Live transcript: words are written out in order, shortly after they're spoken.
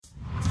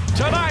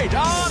Tonight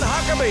on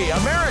Huckabee,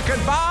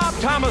 American Bob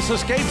Thomas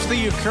escapes the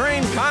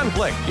Ukraine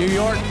conflict. New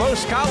York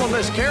Post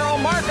columnist Carol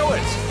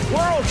Markowitz.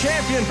 World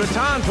champion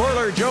baton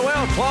twirler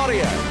Joelle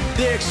Claudia.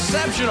 The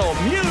exceptional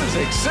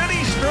Music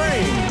City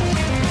Stream.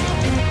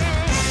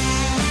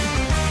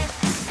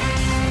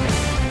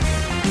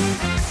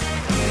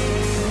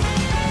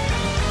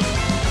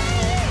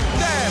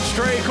 That's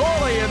Trey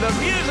Corley in the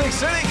Music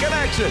City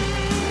Connection.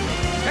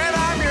 And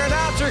I'm your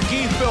announcer,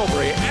 Keith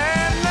Bilbrey.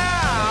 And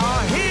now,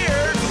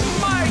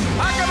 here's Mike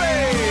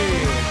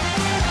Huckabee.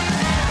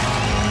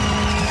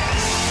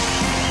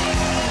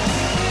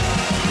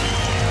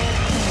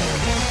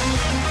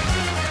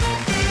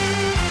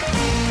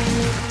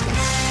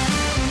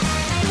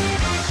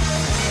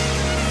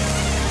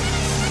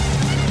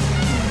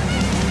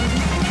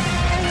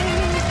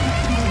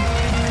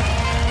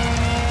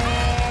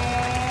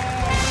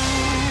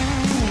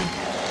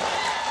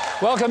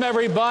 Welcome,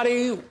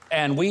 everybody,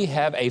 and we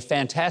have a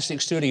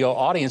fantastic studio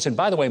audience. And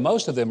by the way,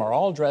 most of them are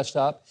all dressed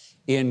up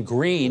in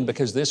green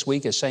because this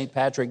week is St.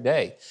 Patrick's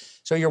Day.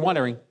 So you're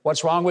wondering,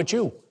 what's wrong with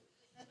you?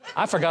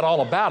 I forgot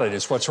all about it.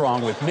 It's what's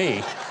wrong with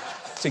me.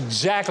 It's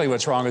exactly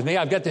what's wrong with me.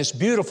 I've got this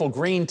beautiful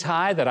green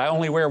tie that I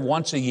only wear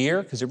once a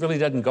year because it really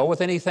doesn't go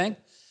with anything.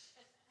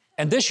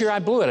 And this year I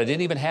blew it. I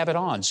didn't even have it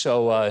on.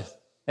 So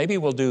maybe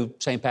we'll do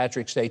St.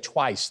 Patrick's Day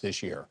twice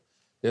this year,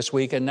 this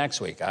week and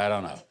next week. I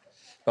don't know.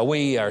 But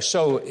we are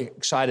so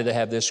excited to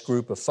have this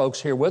group of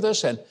folks here with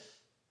us and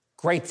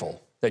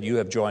grateful that you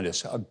have joined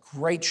us. A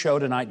great show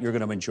tonight. You're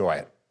going to enjoy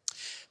it.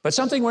 But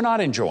something we're not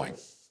enjoying,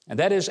 and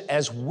that is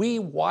as we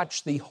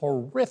watch the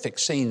horrific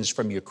scenes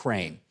from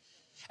Ukraine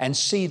and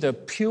see the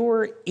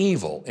pure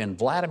evil in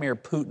Vladimir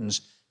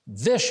Putin's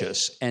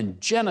vicious and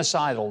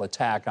genocidal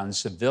attack on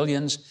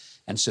civilians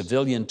and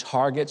civilian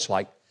targets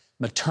like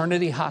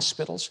maternity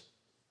hospitals,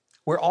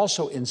 we're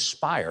also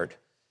inspired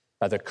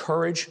by the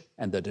courage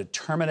and the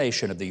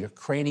determination of the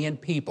Ukrainian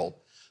people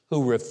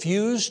who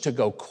refuse to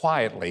go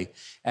quietly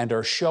and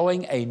are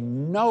showing a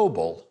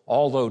noble,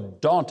 although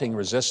daunting,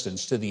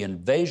 resistance to the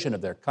invasion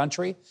of their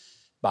country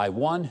by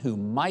one who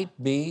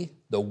might be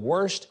the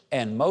worst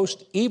and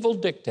most evil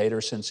dictator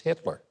since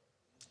Hitler.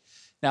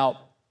 Now,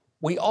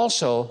 we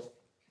also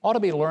ought to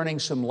be learning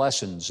some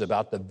lessons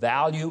about the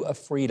value of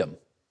freedom,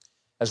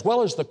 as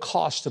well as the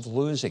cost of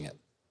losing it.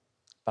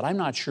 But I'm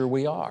not sure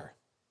we are.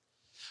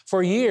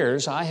 For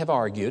years, I have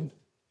argued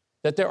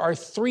that there are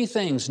three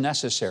things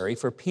necessary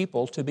for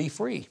people to be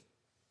free: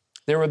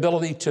 their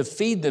ability to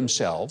feed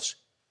themselves,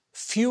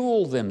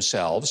 fuel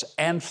themselves,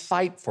 and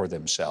fight for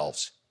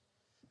themselves.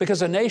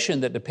 Because a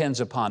nation that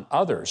depends upon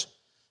others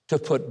to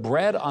put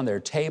bread on their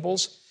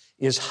tables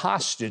is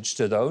hostage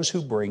to those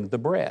who bring the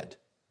bread.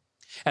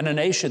 And a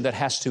nation that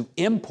has to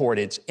import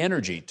its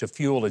energy to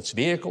fuel its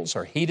vehicles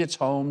or heat its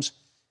homes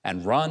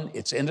and run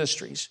its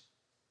industries,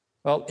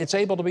 well, it's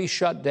able to be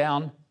shut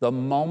down the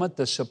moment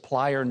the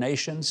supplier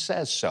nation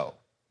says so.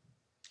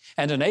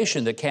 And a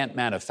nation that can't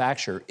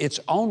manufacture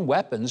its own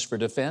weapons for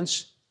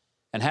defense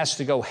and has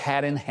to go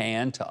hat in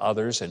hand to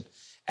others and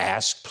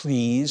ask,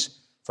 please,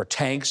 for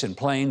tanks and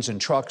planes and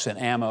trucks and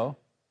ammo,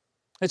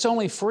 it's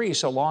only free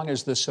so long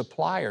as the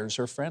suppliers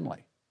are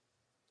friendly.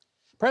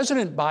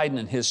 President Biden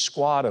and his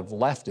squad of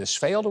leftists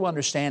fail to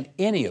understand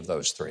any of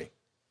those three.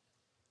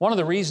 One of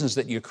the reasons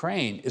that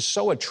Ukraine is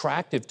so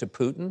attractive to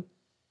Putin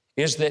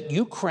is that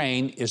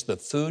Ukraine is the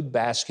food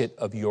basket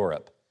of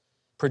Europe,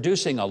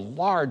 producing a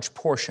large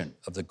portion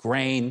of the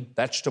grain,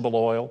 vegetable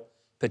oil,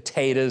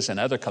 potatoes, and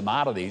other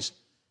commodities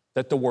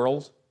that the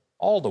world,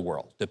 all the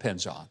world,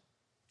 depends on.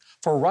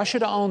 For Russia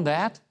to own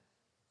that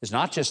is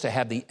not just to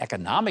have the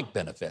economic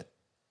benefit,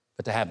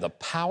 but to have the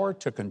power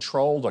to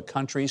control the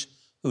countries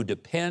who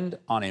depend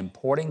on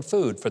importing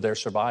food for their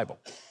survival.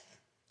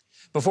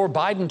 Before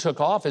Biden took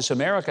office,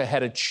 America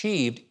had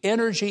achieved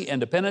energy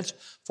independence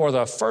for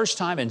the first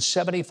time in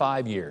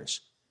 75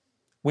 years.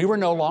 We were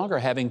no longer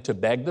having to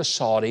beg the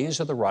Saudis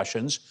or the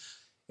Russians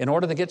in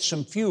order to get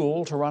some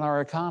fuel to run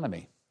our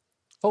economy.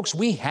 Folks,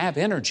 we have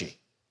energy,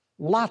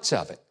 lots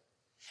of it.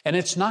 And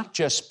it's not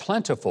just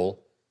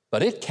plentiful,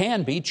 but it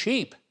can be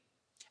cheap.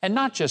 And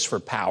not just for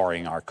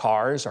powering our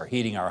cars or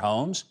heating our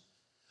homes.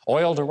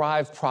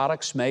 Oil-derived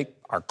products make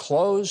our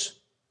clothes,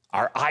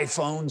 our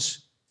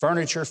iPhones,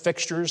 furniture,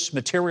 fixtures,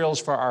 materials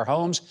for our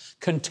homes,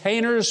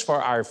 containers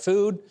for our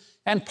food,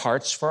 and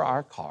parts for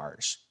our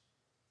cars.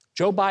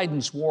 Joe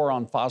Biden's war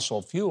on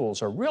fossil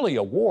fuels are really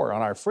a war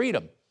on our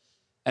freedom,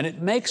 and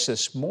it makes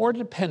us more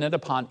dependent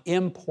upon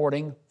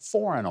importing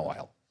foreign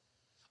oil,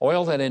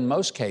 oil that in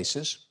most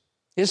cases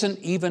isn't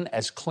even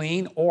as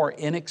clean or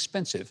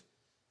inexpensive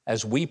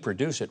as we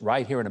produce it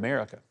right here in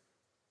America.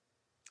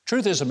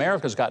 Truth is,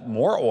 America's got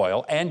more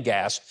oil and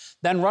gas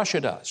than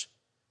Russia does.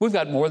 We've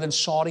got more than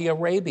Saudi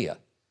Arabia.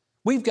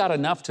 We've got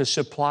enough to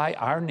supply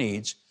our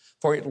needs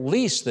for at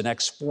least the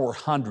next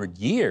 400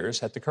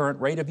 years at the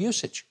current rate of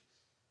usage.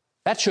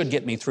 That should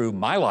get me through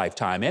my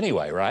lifetime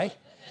anyway, right?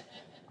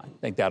 I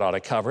think that ought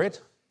to cover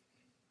it.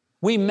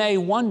 We may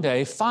one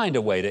day find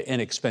a way to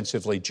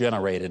inexpensively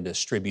generate and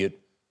distribute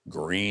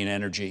green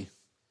energy.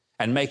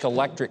 and make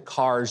electric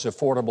cars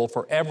affordable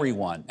for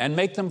everyone and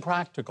make them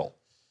practical.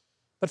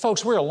 But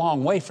folks, we're a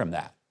long way from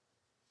that.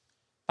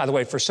 By the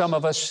way, for some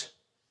of us,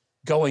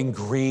 going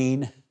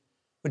green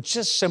would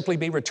just simply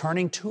be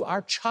returning to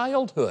our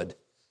childhood.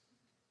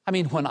 I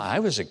mean, when I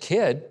was a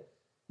kid,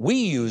 we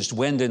used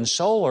wind and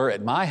solar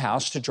at my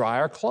house to dry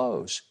our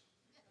clothes.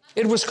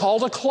 It was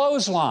called a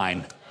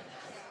clothesline.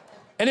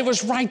 And it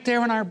was right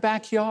there in our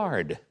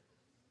backyard.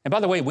 And by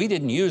the way, we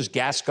didn't use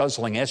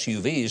gas-guzzling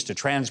SUVs to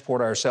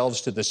transport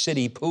ourselves to the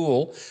city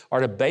pool or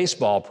to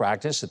baseball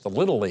practice at the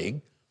Little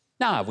League.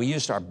 No, we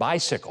used our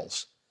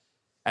bicycles.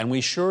 And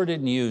we sure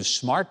didn't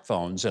use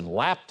smartphones and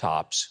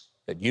laptops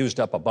that used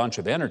up a bunch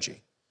of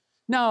energy.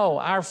 No,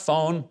 our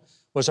phone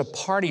was a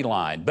party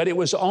line, but it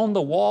was on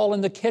the wall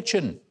in the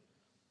kitchen.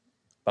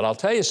 But I'll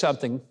tell you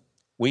something,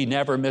 we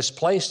never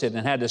misplaced it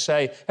and had to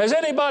say, has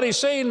anybody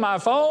seen my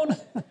phone?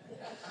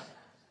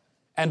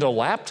 And a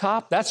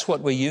laptop, that's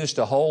what we used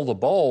to hold the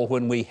bowl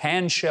when we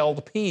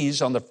hand-shelled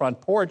peas on the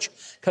front porch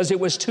because it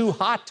was too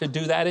hot to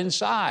do that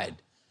inside.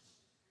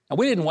 And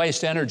we didn't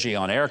waste energy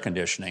on air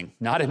conditioning,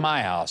 not in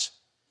my house.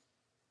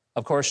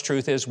 Of course,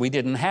 truth is we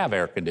didn't have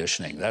air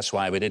conditioning. That's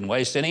why we didn't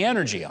waste any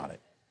energy on it.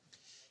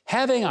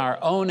 Having our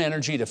own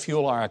energy to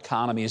fuel our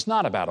economy is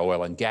not about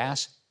oil and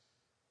gas.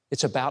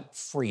 It's about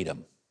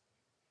freedom.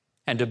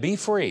 And to be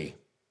free,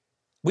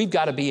 we've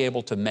got to be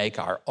able to make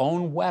our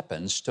own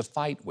weapons to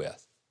fight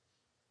with.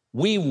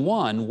 We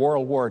won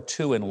World War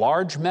II in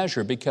large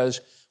measure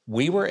because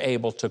we were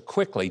able to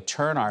quickly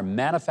turn our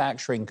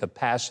manufacturing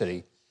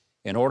capacity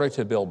in order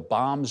to build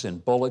bombs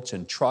and bullets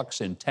and trucks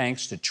and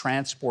tanks to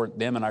transport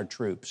them and our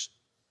troops.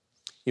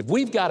 If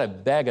we've got to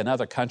beg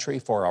another country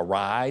for a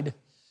ride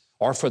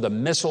or for the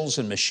missiles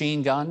and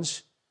machine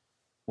guns,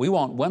 we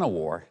won't win a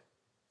war,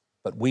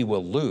 but we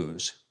will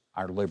lose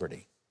our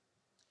liberty.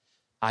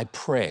 I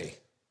pray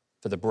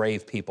for the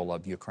brave people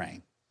of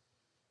Ukraine,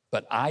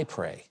 but I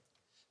pray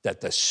that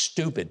the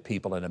stupid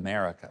people in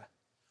America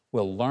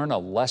will learn a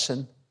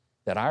lesson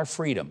that our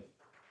freedom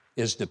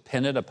is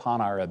dependent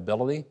upon our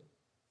ability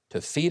to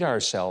feed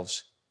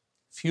ourselves,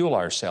 fuel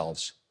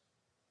ourselves,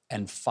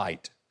 and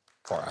fight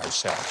for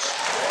ourselves.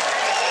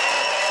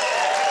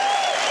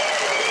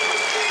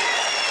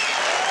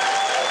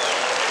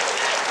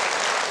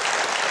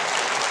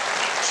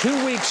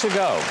 Two weeks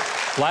ago,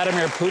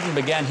 Vladimir Putin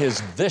began his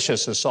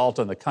vicious assault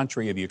on the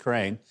country of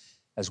Ukraine,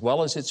 as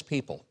well as its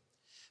people.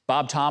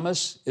 Bob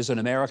Thomas is an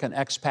American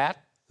expat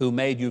who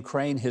made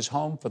Ukraine his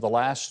home for the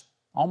last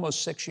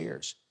almost 6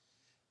 years.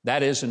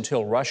 That is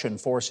until Russian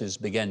forces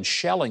began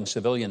shelling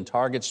civilian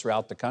targets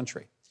throughout the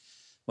country.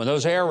 When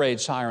those air raid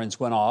sirens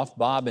went off,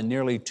 Bob and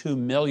nearly 2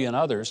 million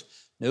others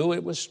knew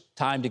it was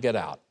time to get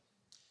out.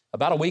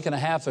 About a week and a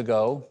half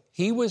ago,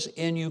 he was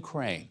in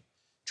Ukraine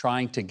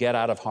trying to get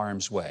out of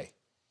harm's way.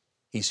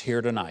 He's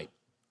here tonight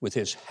with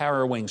his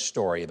harrowing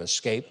story of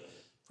escape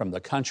from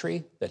the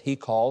country that he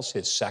calls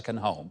his second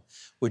home.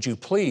 Would you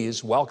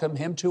please welcome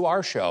him to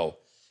our show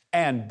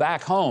and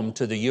back home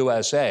to the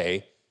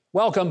USA?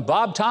 Welcome,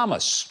 Bob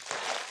Thomas.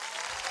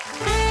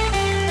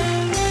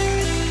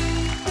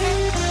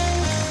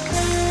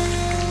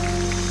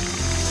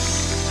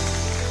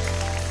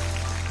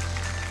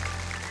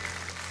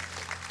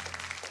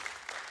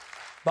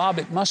 Bob,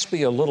 it must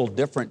be a little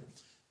different.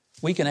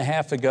 A week and a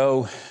half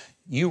ago,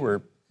 you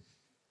were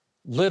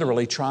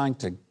literally trying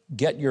to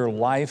get your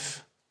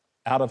life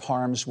out of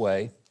harm's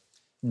way,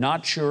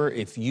 not sure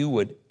if you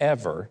would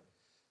ever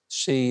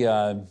see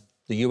the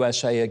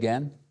USA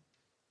again.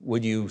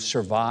 Would you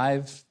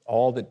survive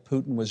all that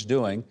Putin was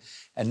doing?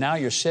 And now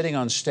you're sitting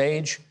on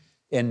stage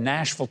in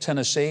Nashville,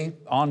 Tennessee,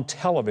 on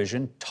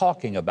television,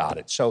 talking about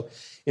it. So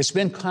it's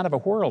been kind of a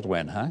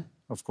whirlwind, huh?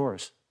 Of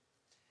course.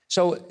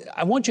 So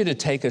I want you to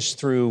take us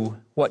through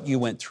what you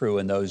went through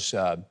in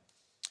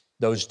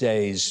those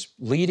days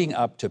leading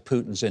up to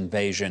Putin's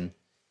invasion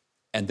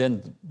and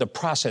then the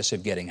process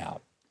of getting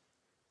out.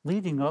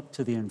 Leading up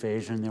to the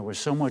invasion, there was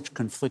so much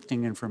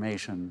conflicting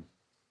information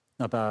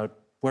about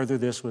whether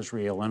this was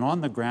real. And on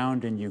the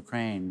ground in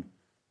Ukraine,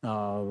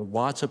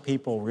 lots of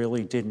people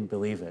really didn't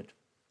believe it.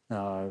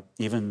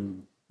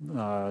 Even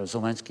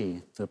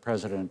Zelensky, the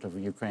president of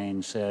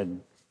Ukraine, said,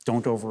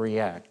 don't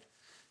overreact.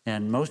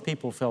 And most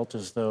people felt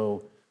as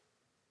though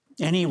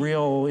any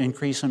real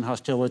increase in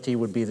hostility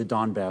would be the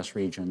Donbass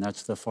region.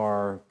 That's the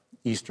far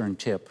eastern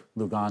tip,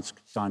 Lugansk,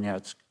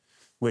 Donetsk,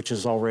 which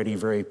is already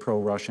very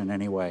pro-Russian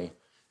anyway.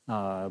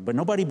 But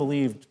nobody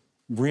believed,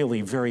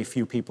 really very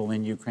few people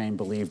in Ukraine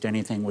believed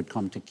anything would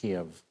come to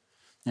Kiev.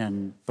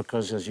 And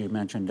because, as you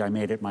mentioned, I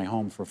made it my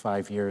home for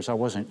 5 years, I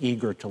wasn't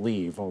eager to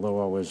leave,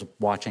 although I was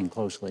watching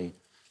closely.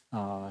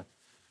 But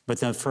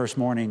the first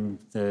morning,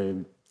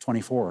 the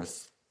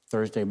 24th,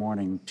 Thursday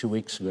morning, 2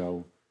 weeks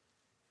ago,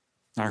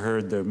 I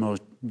heard the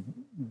most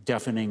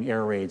deafening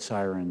air raid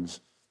sirens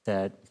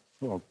that,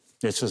 well,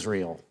 this is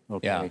real,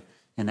 okay? Yeah.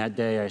 And that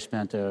day I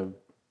spent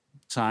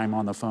time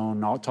on the phone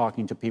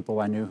talking to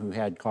people I knew who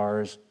had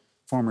cars,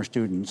 former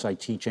students. I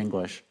teach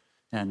English,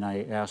 and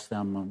I asked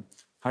them,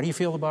 how do you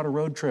feel about a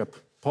road trip?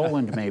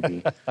 Poland,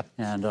 maybe.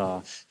 And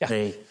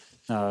they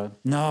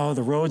no,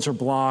 the roads are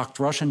blocked.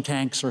 Russian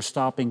tanks are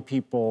stopping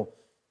people.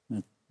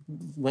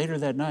 Later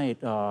that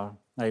night,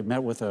 I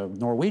met with a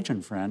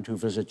Norwegian friend who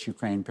visits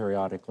Ukraine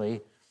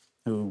periodically,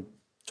 who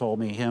told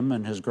me him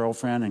and his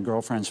girlfriend and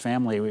girlfriend's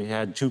family, we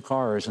had 2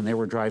 cars, and they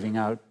were driving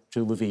out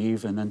to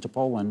Lviv and then to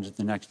Poland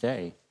the next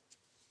day.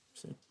 I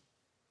said,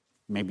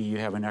 maybe you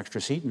have an extra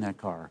seat in that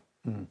car.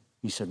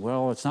 He said,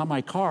 well, it's not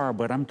my car,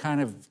 but I'm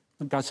kind of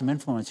got some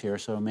influence here,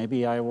 so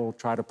maybe I will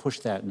try to push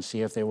that and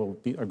see if they will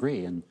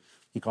agree. And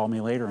he called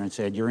me later and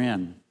said, you're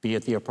in. Be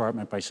at the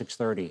apartment by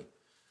 6:30.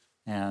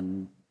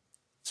 And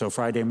so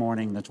Friday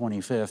morning, the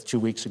 25th, 2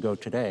 weeks ago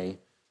today,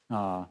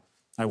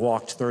 I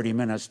walked 30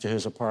 minutes to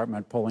his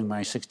apartment, pulling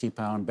my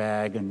 60-pound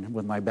bag and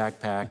with my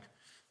backpack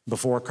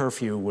before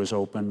curfew was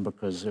open,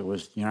 because it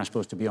was, you're not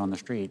supposed to be on the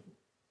street.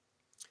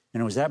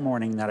 And it was that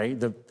morning that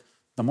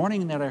the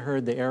morning that I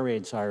heard the air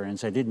raid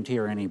sirens, I didn't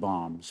hear any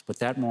bombs. But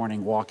that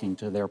morning, walking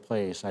to their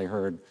place, I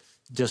heard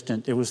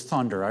distant, it was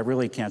thunder. I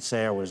really can't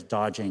say I was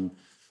dodging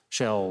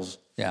shells,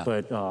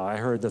 but I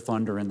heard the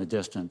thunder in the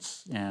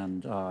distance,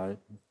 and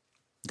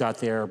got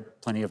there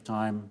plenty of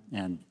time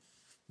and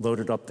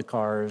loaded up the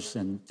cars,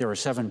 and there were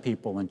 7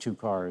 people in 2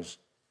 cars.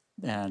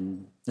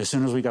 And as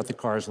soon as we got the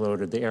cars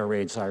loaded, the air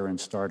raid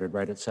sirens started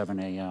right at 7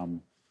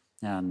 a.m.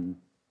 And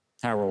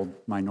Harold,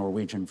 my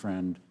Norwegian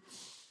friend,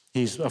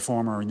 he's a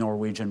former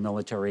Norwegian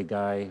military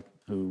guy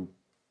who,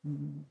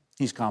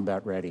 he's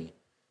combat ready.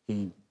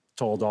 He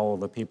told all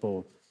of the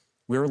people,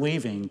 we're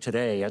leaving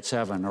today at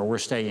 7, or we're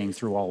staying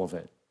through all of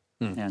it.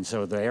 And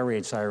so the air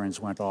raid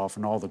sirens went off,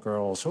 and all the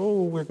girls,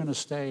 oh, we're going to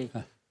stay.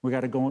 We got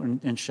to go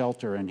in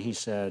shelter. And he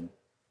said,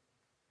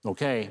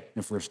 okay,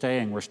 if we're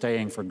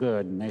staying for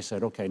good. And they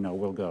said, okay, no,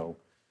 we'll go.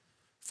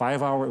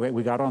 5 hours,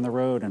 we got on the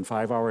road, and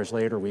 5 hours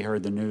later, we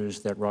heard the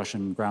news that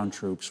Russian ground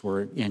troops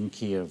were in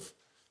Kiev.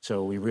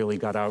 So we really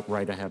got out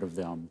right ahead of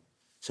them.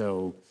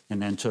 So, and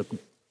then took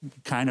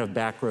kind of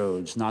back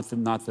roads, not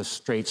the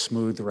straight,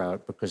 smooth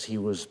route, because he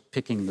was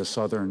picking the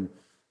southern,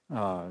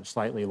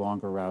 slightly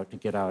longer route to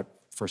get out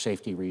for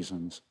safety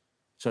reasons.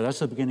 So that's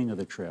the beginning of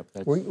the trip.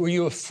 Were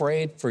you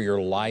afraid for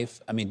your life?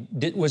 I mean,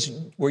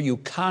 were you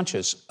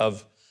conscious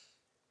of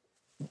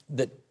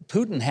that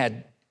Putin had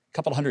a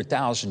couple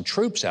 100,000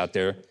 troops out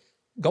there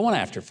going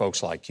after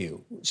folks like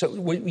you? So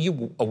were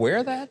you aware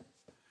of that?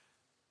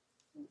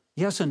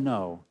 Yes and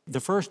no. The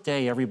first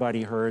day,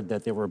 everybody heard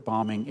that they were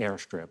bombing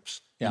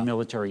airstrips and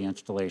military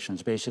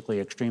installations, basically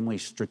extremely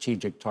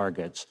strategic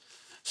targets.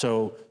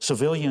 So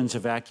civilians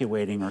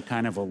evacuating are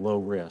kind of a low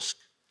risk,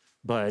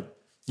 but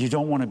you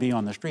don't want to be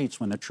on the streets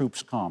when the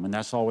troops come, and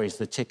that's always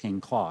the ticking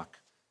clock.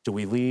 Do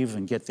we leave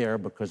and get there?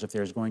 Because if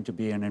there's going to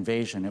be an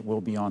invasion, it will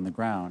be on the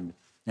ground,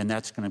 and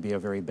that's going to be a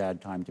very bad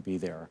time to be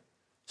there.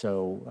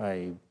 So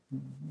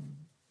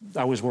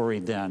I was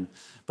worried then.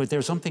 But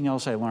there's something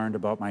else I learned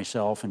about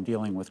myself in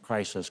dealing with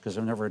crisis, because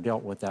I've never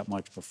dealt with that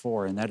much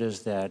before, and that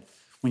is that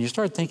when you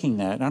start thinking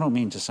that, and I don't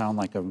mean to sound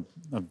like a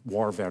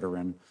war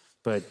veteran,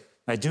 but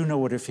I do know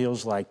what it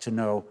feels like to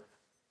know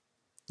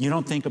you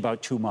don't think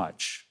about too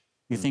much.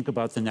 You think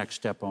about the next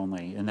step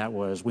only, and that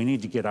was, we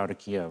need to get out of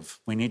Kiev.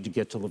 We need to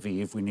get to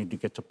Lviv. We need to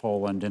get to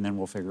Poland, and then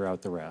we'll figure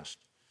out the rest.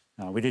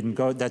 We didn't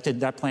go,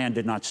 that plan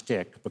did not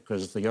stick,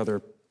 because the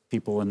other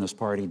people in this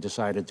party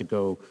decided to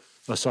go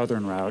a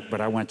southern route,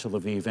 but I went to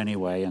Lviv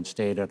anyway and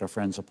stayed at a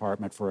friend's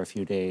apartment for a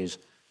few days,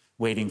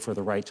 waiting for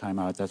the right time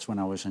out. That's when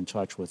I was in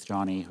touch with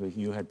Johnny, who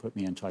you had put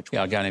me in touch with.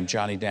 Yeah, a guy named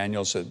Johnny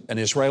Daniels, an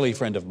Israeli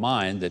friend of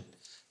mine that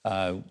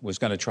was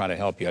going to try to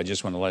help you. I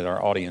just want to let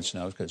our audience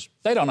know, because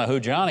they don't know who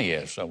Johnny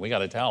is, so we got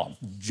to tell them.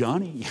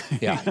 Johnny?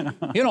 Yeah.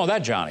 You know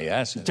that Johnny.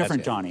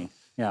 Different Johnny.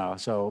 Yeah,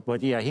 so,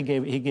 but yeah, he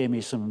gave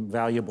me some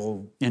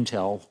valuable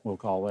intel, we'll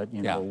call it,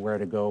 you know, where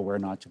to go, where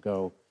not to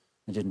go.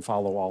 I didn't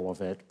follow all of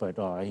it, but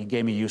he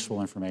gave me useful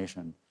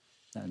information.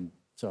 And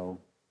so...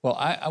 Well,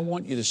 I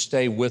want you to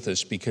stay with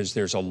us, because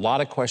there's a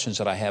lot of questions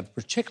that I have,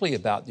 particularly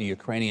about the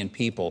Ukrainian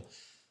people,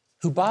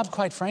 who, Bob,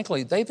 quite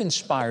frankly, they've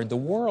inspired the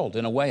world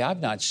in a way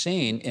I've not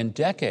seen in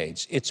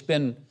decades. It's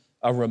been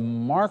a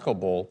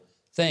remarkable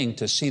thing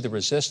to see the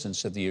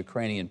resistance of the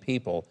Ukrainian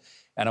people.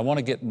 And I want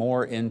to get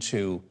more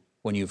into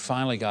when you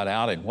finally got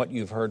out and what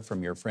you've heard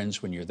from your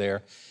friends when you're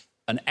there.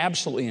 An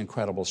absolutely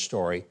incredible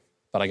story.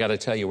 But I got to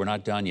tell you, we're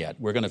not done yet.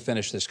 We're going to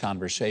finish this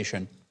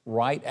conversation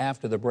right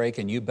after the break,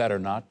 and you better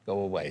not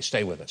go away.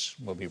 Stay with us.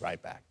 We'll be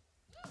right back.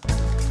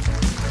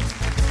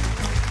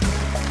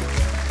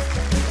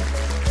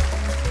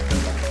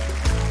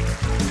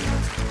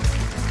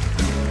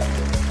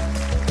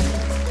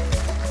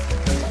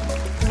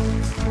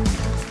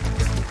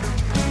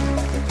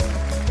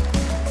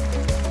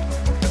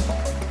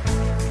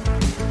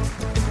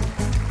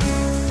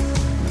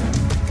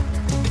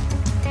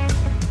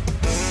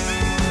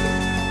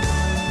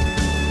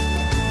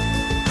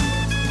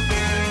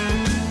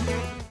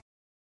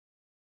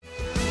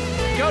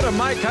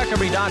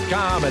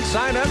 MikeHuckabee.com and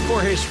sign up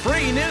for his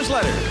free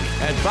newsletter,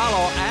 and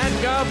follow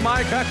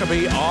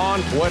 @GovMikeHuckabee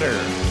on Twitter.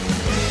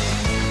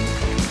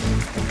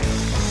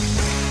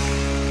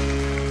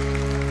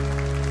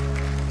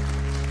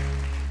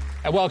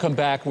 And welcome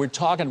back. We're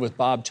talking with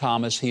Bob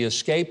Thomas. He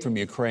escaped from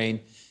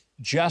Ukraine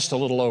just a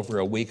little over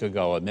a week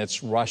ago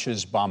amidst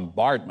Russia's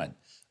bombardment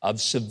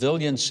of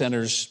civilian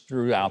centers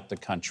throughout the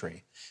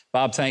country.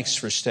 Bob, thanks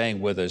for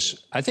staying with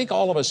us. I think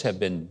all of us have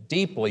been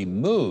deeply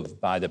moved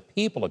by the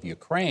people of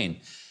Ukraine,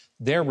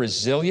 their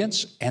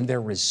resilience and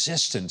their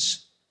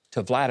resistance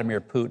to Vladimir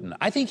Putin.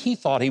 I think he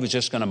thought he was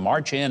just going to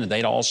march in and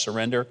they'd all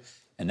surrender,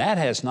 and that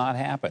has not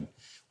happened.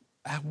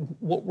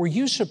 Were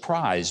you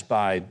surprised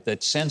by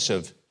that sense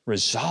of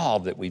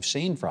resolve that we've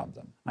seen from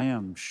them? I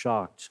am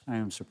shocked. I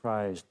am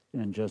surprised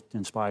and just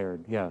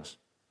inspired, yes.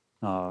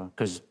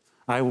 Because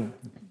I,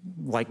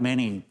 like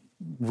many,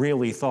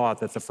 really thought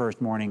that the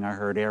first morning I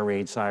heard air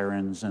raid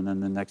sirens and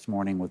then the next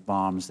morning with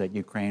bombs that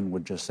Ukraine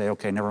would just say,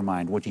 okay, never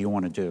mind, what do you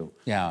want to do?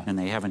 Yeah. And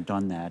they haven't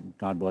done that.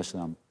 God bless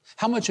them.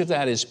 How much of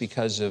that is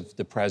because of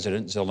the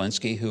president,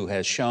 Zelensky, who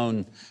has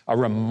shown a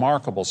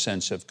remarkable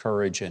sense of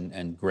courage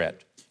and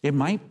grit? It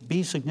might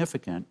be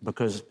significant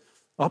because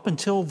up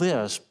until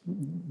this,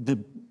 the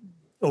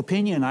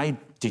opinion I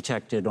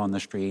detected on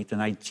the street,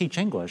 and I teach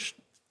English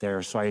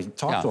there, so I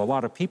talk to a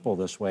lot of people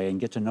this way and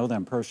get to know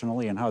them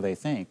personally and how they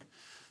think.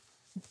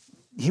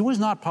 He was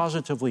not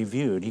positively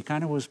viewed. He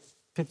kind of was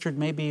pictured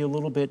maybe a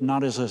little bit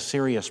not as a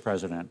serious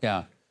president.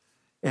 Yeah.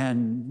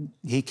 And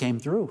he came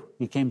through.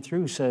 He came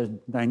through, said,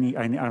 I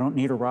don't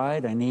need a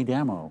ride, I need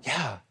ammo.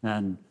 Yeah.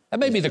 And that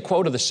may be the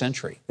quote of the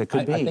century. It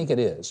could be. I think it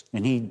is.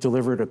 And he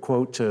delivered a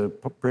quote to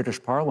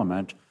British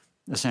Parliament,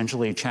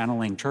 essentially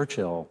channeling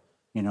Churchill.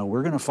 You know,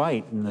 we're going to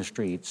fight in the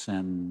streets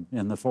and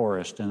in the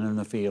forest and in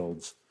the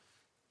fields.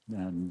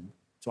 And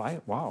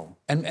so wow.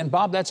 And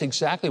Bob, that's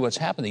exactly what's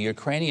happened. The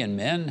Ukrainian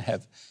men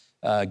have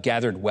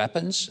gathered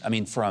weapons. I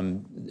mean,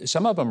 from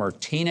some of them are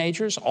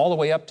teenagers all the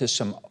way up to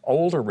some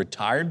older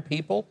retired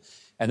people.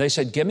 And they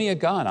said, give me a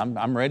gun.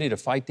 I'm ready to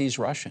fight these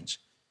Russians.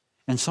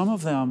 And some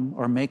of them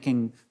are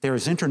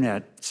there's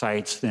internet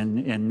sites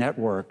and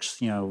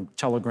networks, you know,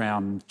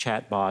 Telegram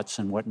chatbots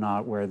and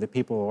whatnot, where the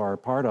people are a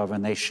part of,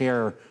 and they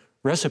share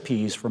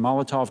recipes for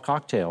Molotov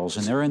cocktails,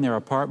 and they're in their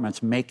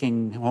apartments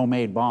making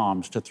homemade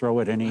bombs to throw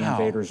at any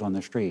invaders on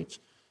the streets.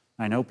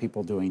 I know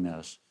people doing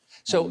this.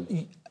 So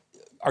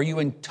are you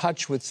in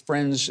touch with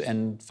friends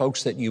and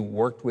folks that you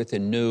worked with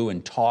and knew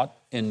and taught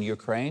in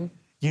Ukraine?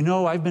 You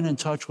know, I've been in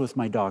touch with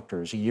my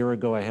doctors. A year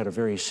ago, I had a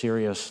very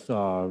serious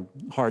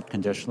heart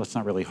condition. That's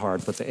not really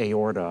heart, but the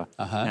aorta.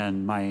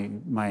 And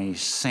my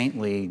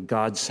saintly,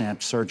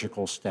 God-sent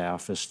surgical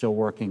staff is still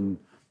working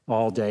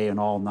all day and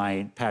all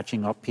night,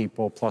 patching up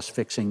people, plus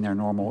fixing their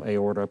normal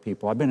aorta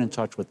people. I've been in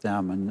touch with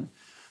them, and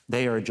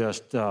they are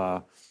just,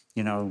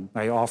 you know,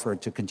 I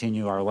offered to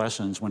continue our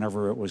lessons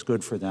whenever it was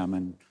good for them,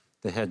 and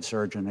the head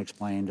surgeon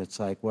explained, it's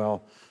like,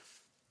 well,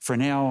 for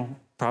now,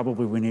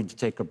 probably we need to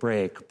take a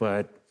break,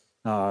 but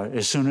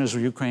as soon as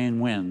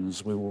Ukraine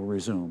wins, we will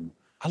resume.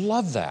 I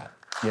love that.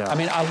 Yeah. I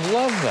mean, I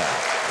love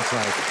that. That's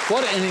right.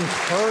 What an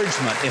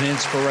encouragement and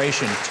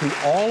inspiration to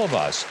all of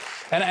us.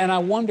 And I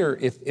wonder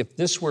if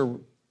this were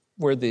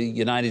where the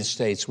United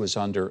States was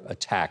under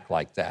attack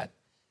like that,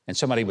 and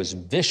somebody was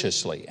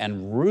viciously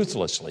and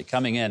ruthlessly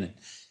coming in and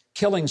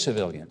killing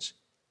civilians,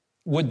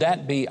 would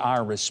that be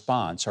our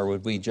response, or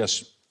would we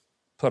just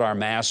put our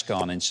mask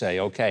on and say,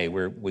 okay,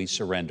 we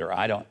surrender?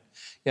 I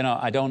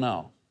don't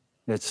know.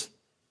 It's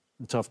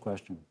a tough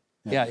question.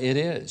 Yeah, it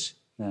is.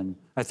 And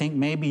I think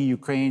maybe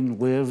Ukraine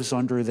lives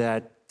under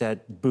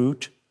that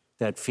boot,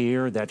 that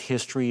fear, that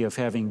history of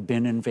having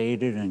been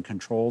invaded and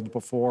controlled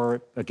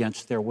before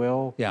against their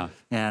will. Yeah.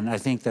 And I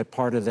think that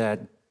part of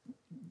that,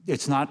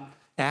 it's not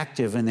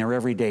active in their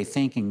everyday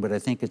thinking, but I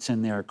think it's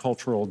in their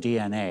cultural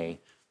DNA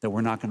that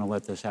we're not going to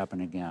let this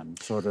happen again,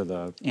 sort of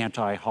the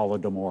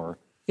anti-Holodomor.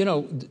 You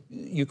know,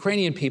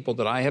 Ukrainian people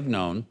that I have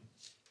known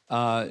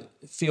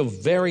feel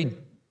very,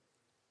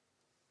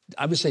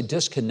 I would say,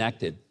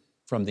 disconnected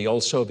from the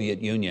old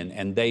Soviet Union,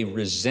 and they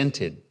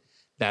resented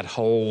that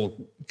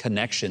whole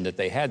connection that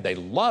they had. They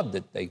loved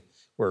that they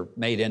were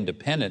made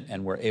independent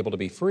and were able to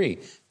be free.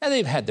 And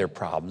they've had their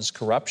problems,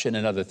 corruption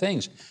and other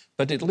things,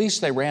 but at least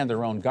they ran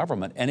their own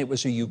government, and it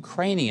was a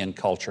Ukrainian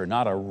culture,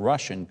 not a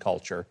Russian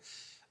culture.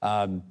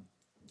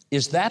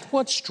 Is that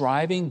what's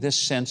driving this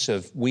sense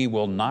of we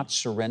will not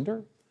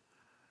surrender?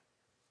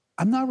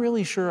 I'm not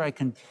really sure I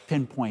can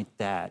pinpoint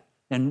that.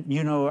 And,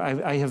 you know,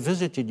 I have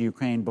visited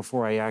Ukraine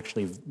before I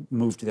actually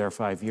moved there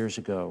 5 years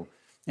ago.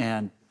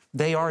 And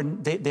they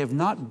have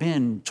not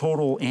been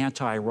total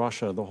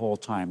anti-Russia the whole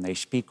time. They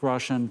speak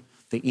Russian.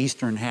 The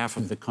eastern half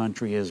of the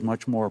country is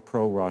much more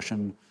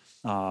pro-Russian.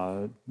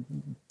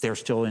 They're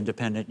still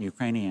independent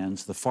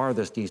Ukrainians. The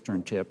farthest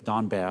eastern tip,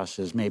 Donbass,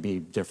 is maybe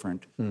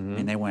different. Mm-hmm.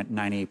 And they went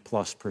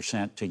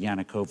 90+% to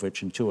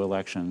Yanukovych in 2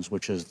 elections,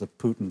 which is the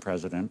Putin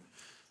president.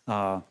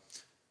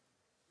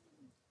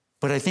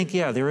 But I think,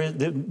 yeah,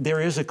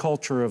 there is a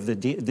culture of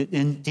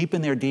deep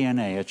in their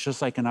DNA. It's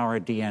just like in our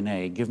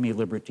DNA: give me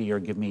liberty or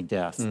give me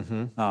death.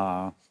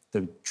 Mm-hmm.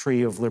 The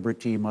tree of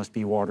liberty must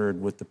be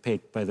watered with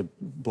by the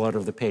blood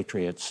of the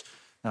patriots.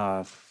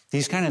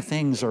 These kind of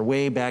things are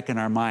way back in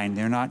our mind.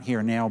 They're not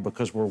here now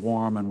because we're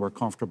warm and we're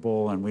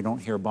comfortable and we don't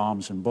hear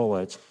bombs and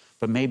bullets.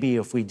 But maybe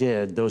if we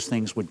did, those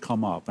things would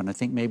come up. And I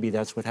think maybe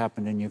that's what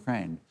happened in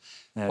Ukraine.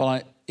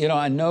 Well,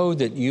 I know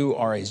that you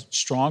are a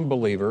strong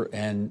believer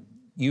and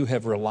you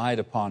have relied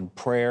upon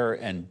prayer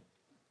and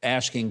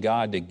asking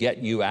God to get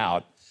you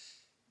out.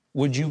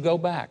 Would you go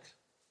back?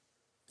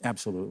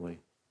 Absolutely,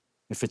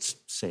 if it's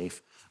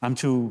safe. I'm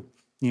too,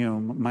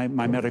 my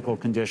medical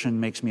condition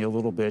makes me a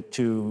little bit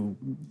too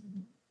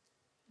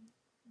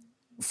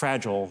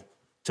fragile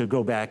to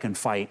go back and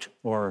fight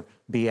or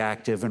be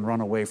active and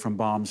run away from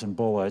bombs and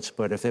bullets.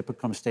 But if it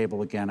becomes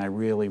stable again, I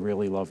really,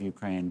 really love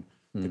Ukraine.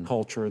 The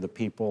culture, the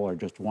people are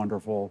just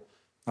wonderful.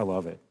 I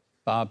love it.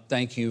 Bob,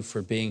 thank you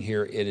for being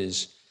here. It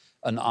is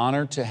an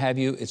honor to have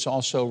you. It's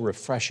also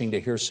refreshing to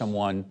hear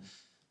someone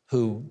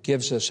who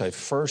gives us a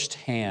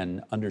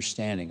firsthand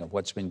understanding of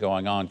what's been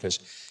going on, because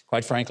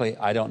quite frankly,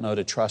 I don't know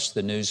to trust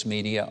the news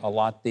media a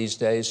lot these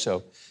days,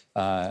 so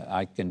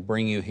I can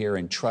bring you here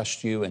and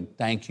trust you and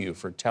thank you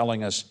for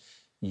telling us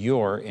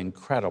your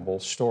incredible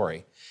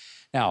story.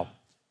 Now,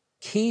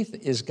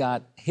 Keith has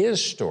got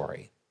his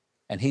story,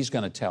 and he's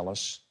going to tell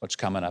us what's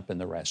coming up in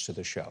the rest of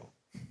the show.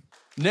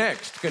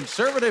 Next,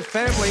 conservative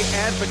family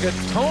advocate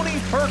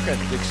Tony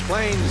Perkins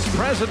explains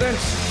President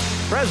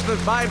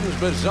Biden's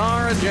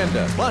bizarre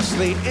agenda, plus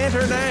the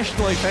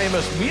internationally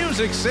famous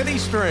Music City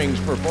Strings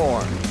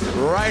performed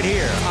right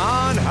here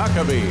on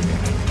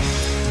Huckabee.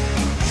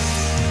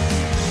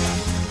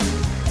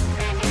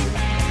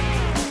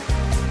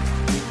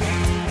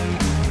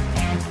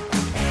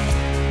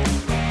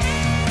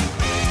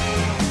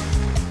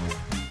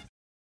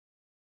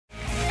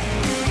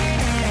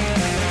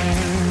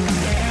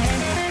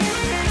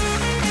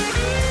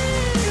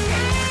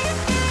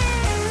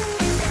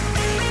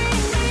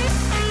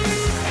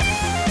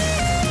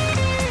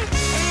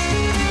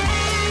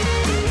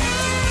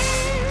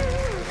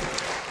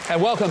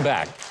 And welcome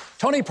back.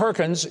 Tony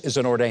Perkins is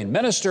an ordained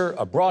minister,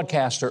 a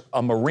broadcaster,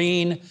 a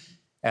Marine,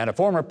 and a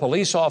former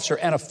police officer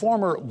and a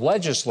former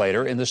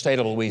legislator in the state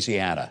of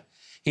Louisiana.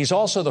 He's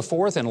also the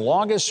fourth and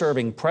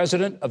longest-serving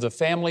president of the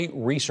Family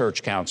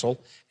Research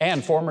Council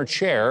and former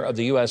chair of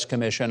the U.S.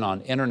 Commission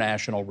on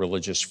International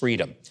Religious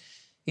Freedom.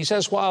 He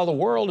says while the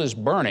world is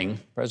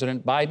burning,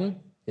 President Biden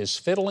is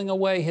fiddling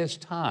away his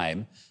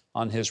time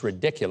on his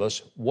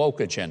ridiculous woke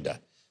agenda,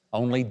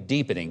 only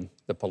deepening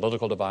the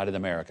political divide in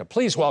America.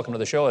 Please welcome to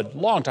the show a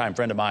longtime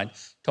friend of mine,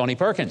 Tony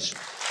Perkins.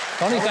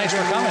 Tony, thanks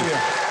for coming.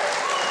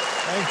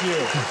 Thank you.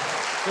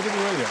 Good to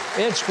be with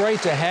you. It's great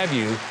to have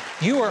you.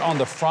 You are on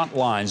the front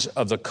lines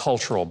of the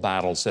cultural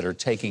battles that are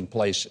taking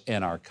place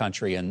in our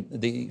country, and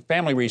the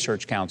Family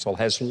Research Council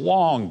has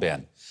long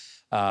been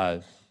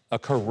a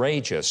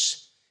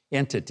courageous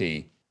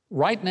entity.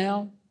 Right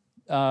now,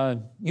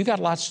 you got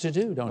lots to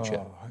do, don't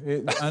you?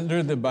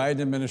 Under the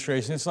Biden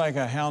administration, it's like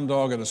a hound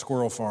dog at a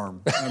squirrel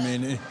farm. I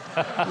mean,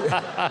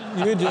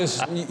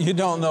 you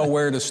don't know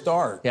where to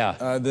start.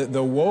 Yeah.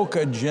 The woke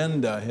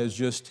agenda has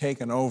just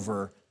taken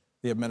over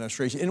the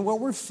administration. And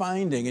what we're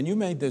finding, and you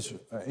made this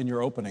in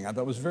your opening, I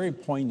thought was very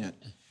poignant.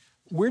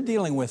 We're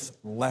dealing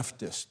with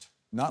leftists,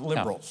 not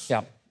liberals.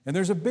 Yeah. And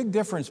there's a big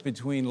difference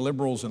between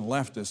liberals and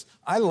leftists.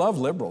 I love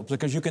liberals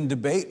because you can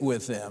debate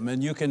with them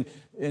and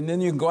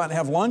then you can go out and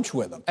have lunch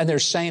with them. And they're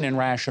sane and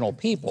rational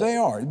people. They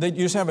are. They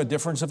just have a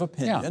difference of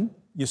opinion.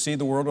 Yeah. You see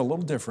the world a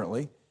little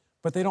differently,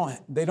 but they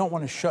don't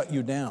want to shut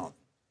you down.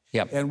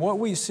 Yep. And what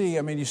we see,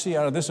 I mean, you see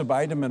out of this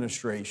Biden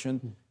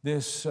administration,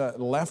 this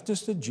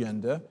leftist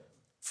agenda.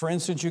 For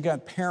instance, you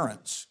got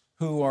parents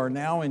who are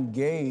now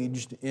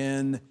engaged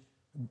in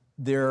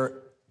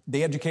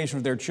the education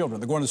of their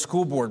children. They're going to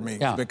school board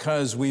meetings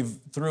because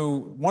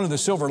one of the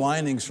silver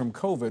linings from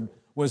COVID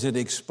was it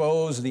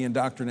exposed the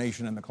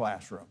indoctrination in the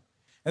classroom.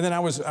 And then I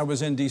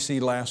was in D.C.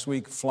 last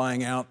week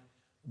flying out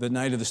the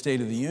night of the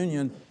State of the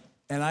Union,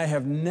 and I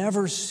have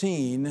never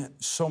seen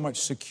so much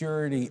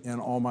security in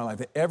all my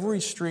life. Every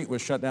street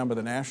was shut down by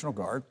the National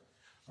Guard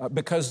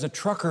because the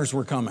truckers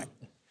were coming.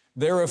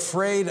 They're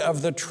afraid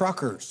of the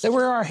truckers. They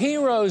were our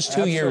heroes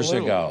 2 years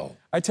ago.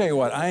 I tell you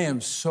what, I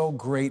am so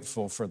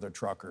grateful for the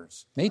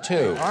truckers. Me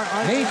too.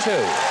 Me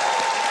too.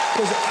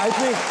 Because I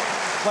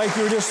think, like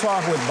you were just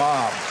talking with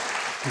Bob,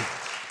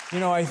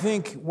 I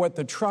think what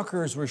the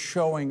truckers were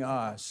showing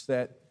us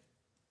that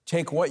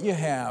take what you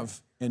have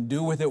and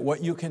do with it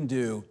what you can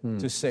do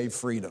to save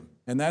freedom.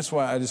 And that's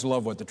why I just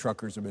love what the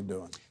truckers have been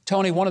doing.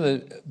 Tony, one of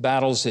the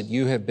battles that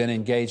you have been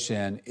engaged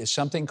in is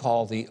something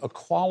called the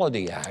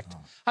Equality Act.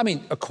 I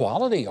mean,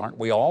 equality, aren't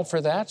we all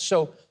for that?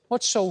 So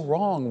what's so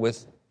wrong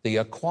with the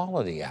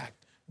Equality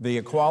Act? The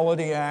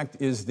Equality Act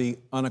is the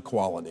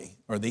inequality,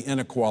 or the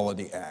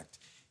Inequality Act.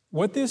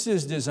 What this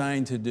is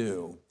designed to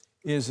do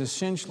is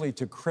essentially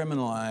to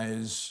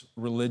criminalize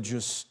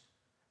religious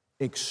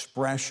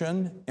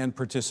expression and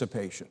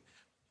participation.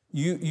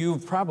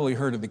 You've probably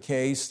heard of the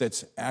case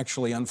that's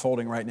actually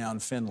unfolding right now in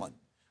Finland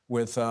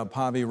with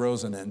Pavi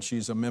Rosanen.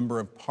 She's a member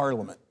of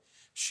parliament.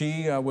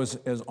 She was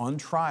on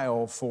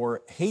trial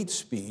for hate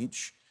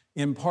speech,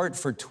 in part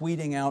for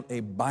tweeting out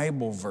a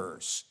Bible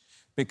verse,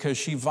 because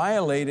she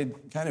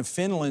violated kind of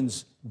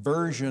Finland's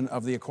version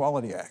of the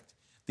Equality Act.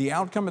 The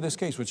outcome of this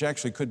case, which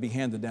actually could be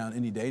handed down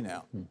any day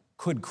now,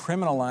 could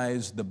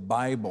criminalize the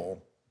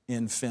Bible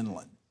in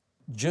Finland.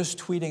 Just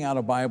tweeting out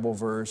a Bible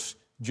verse,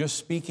 just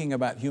speaking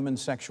about human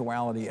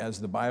sexuality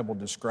as the Bible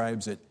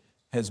describes it,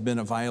 has been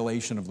a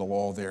violation of the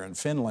law there in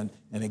Finland.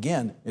 And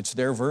again, it's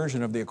their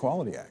version of the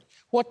Equality Act.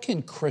 What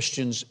can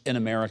Christians in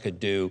America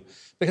do?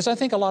 Because I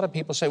think a lot of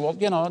people say, well,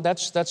 you know,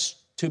 that's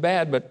too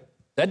bad, but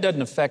that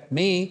doesn't affect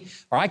me,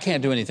 or I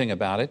can't do anything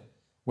about it.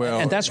 Well,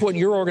 and that's what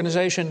your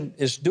organization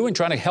is doing,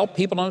 trying to help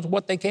people know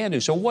what they can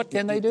do. So what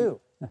can they do?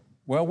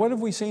 Well, what have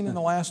we seen in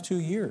the last 2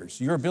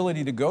 years? Your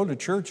ability to go to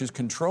church is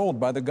controlled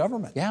by the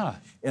government. Yeah.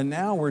 And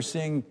now we're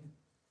seeing,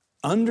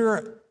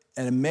 under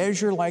a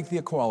measure like the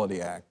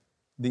Equality Act,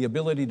 the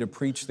ability to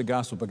preach the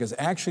gospel, because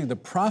actually the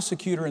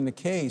prosecutor in the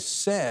case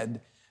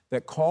said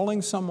that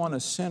calling someone a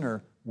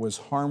sinner was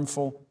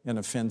harmful and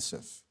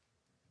offensive.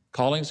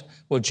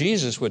 Well,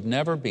 Jesus would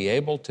never be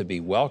able to be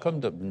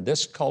welcomed in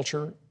this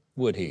culture,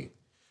 would he?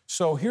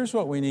 So here's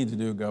what we need to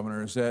do,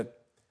 Governor, is that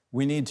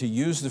we need to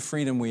use the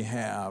freedom we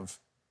have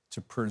to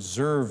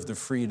preserve the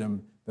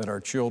freedom that our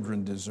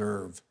children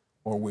deserve,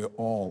 or we'll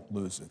all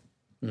lose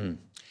it.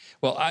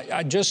 Well,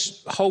 I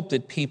just hope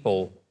that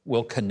people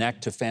will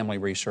connect to Family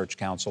Research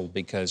Council,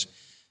 because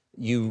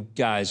you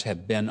guys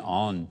have been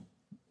on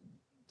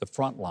the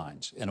front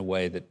lines in a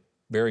way that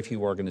very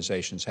few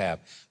organizations have,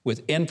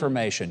 with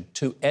information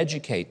to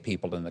educate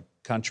people in the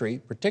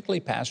country, particularly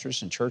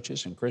pastors and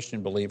churches and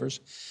Christian believers.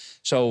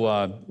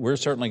 So we're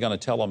certainly going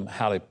to tell them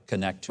how to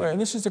connect to it.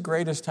 And this is the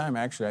greatest time,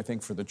 actually, I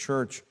think, for the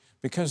church,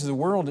 because the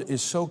world is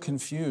so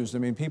confused. I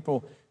mean,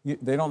 people,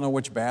 they don't know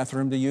which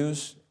bathroom to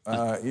use.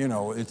 You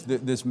know, it's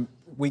this.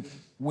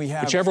 We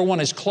have whichever one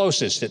is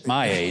closest at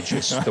my age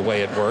is the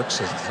way it works.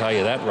 I'll tell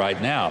you that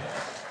right now.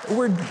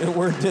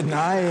 We're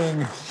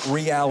denying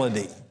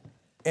reality.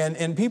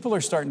 And people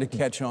are starting to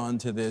catch on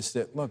to this,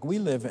 that, look, we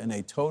live in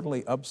a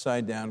totally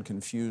upside-down,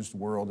 confused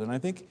world. And I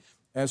think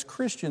as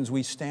Christians,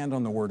 we stand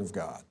on the Word of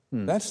God.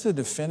 That's the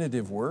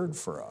definitive word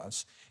for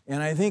us.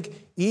 And I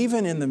think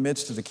even in the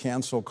midst of the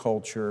cancel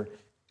culture,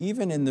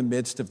 even in the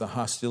midst of the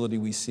hostility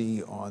we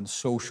see on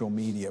social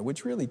media,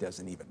 which really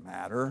doesn't even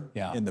matter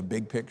in the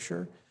big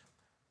picture,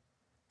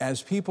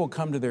 as people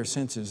come to their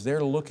senses,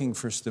 they're looking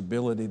for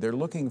stability. They're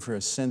looking for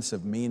a sense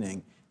of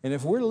meaning. And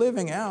if we're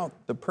living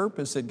out the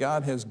purpose that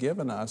God has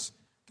given us,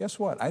 guess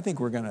what? I think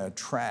we're going to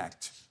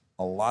attract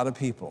a lot of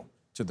people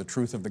to the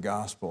truth of the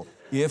gospel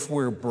if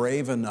we're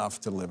brave enough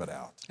to live it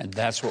out. And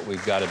that's what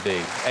we've got to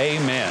be.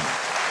 Amen.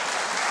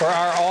 For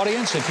our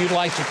audience, if you'd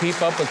like to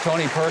keep up with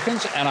Tony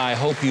Perkins, and I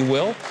hope you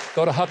will,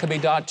 go to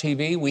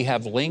Huckabee.tv. We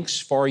have links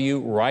for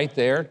you right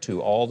there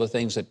to all the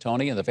things that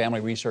Tony and the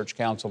Family Research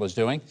Council is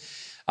doing.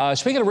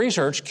 Speaking of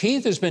research,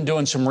 Keith has been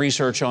doing some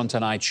research on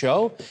tonight's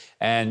show,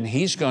 and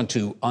he's going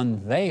to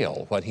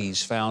unveil what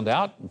he's found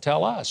out and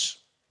tell us.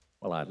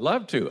 Well, I'd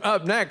love to.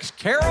 Up next,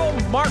 Carol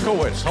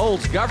Markowitz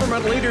holds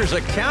government leaders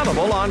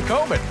accountable on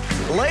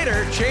COVID.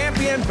 Later,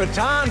 champion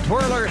baton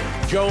twirler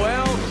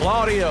Joel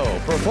Claudio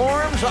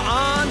performs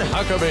on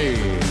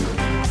Huckabee.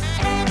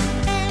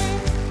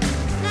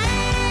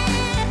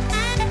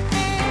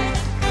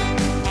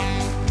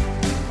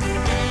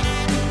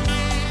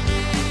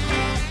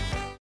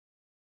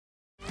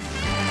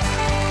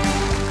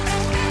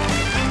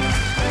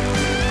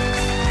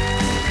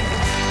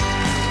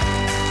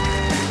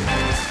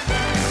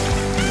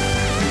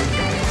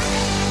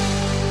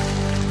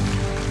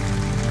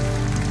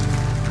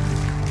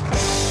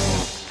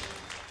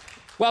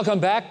 Welcome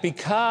back.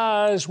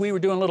 Because we were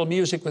doing a little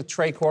music with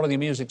Trey Corley, the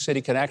Music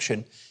City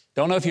Connection.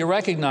 Don't know if you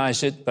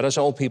recognize it, but us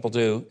old people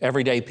do.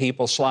 Everyday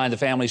People, Sly and the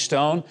Family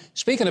Stone.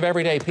 Speaking of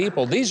everyday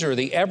people, these are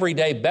the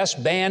everyday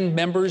best band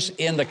members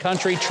in the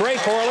country. Trey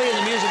Corley and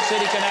the Music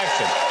City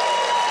Connection.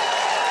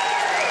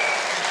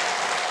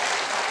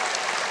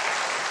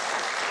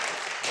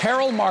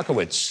 Carol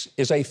Markowitz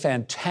is a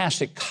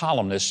fantastic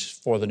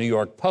columnist for the New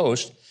York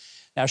Post.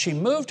 Now, she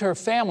moved her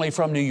family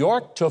from New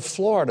York to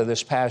Florida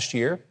this past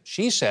year,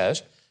 she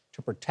says,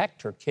 to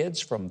protect her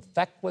kids from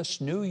feckless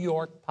New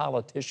York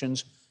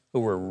politicians who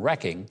were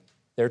wrecking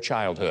their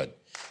childhood.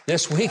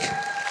 This week,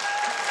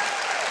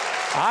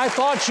 I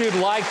thought you'd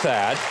like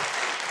that.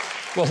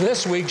 Well,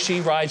 this week she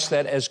writes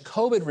that as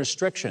COVID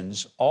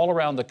restrictions all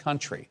around the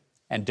country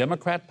and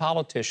Democrat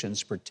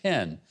politicians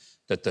pretend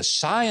that the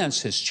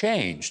science has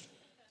changed,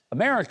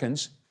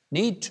 Americans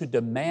need to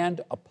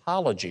demand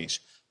apologies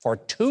for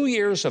 2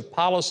 years of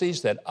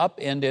policies that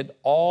upended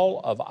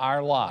all of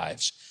our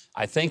lives.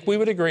 I think we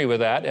would agree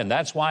with that, and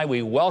that's why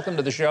we welcome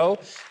to the show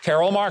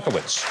Carol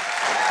Markowitz.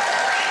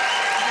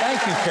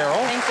 Thank you, Carol.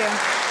 Thank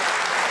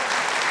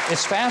you.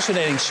 It's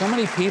fascinating. So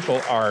many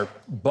people are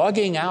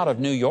bugging out of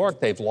New York.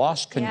 They've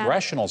lost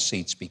congressional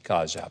seats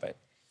because of it.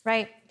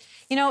 Right.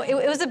 You know,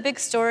 it was a big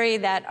story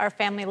that our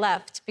family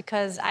left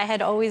because I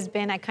had always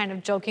been, I kind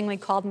of jokingly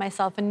called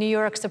myself a New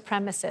York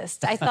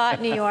supremacist. I thought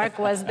New York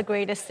was the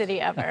greatest city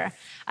ever.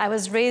 I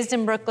was raised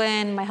in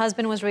Brooklyn. My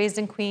husband was raised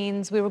in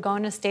Queens. We were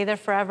going to stay there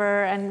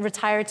forever and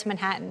retire to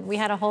Manhattan. We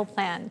had a whole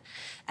plan.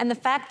 And the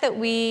fact that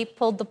we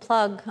pulled the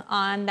plug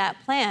on that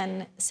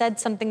plan said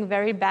something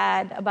very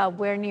bad about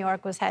where New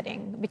York was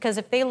heading. Because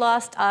if they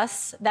lost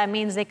us, that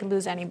means they could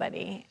lose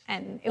anybody.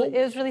 And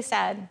it was really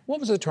sad.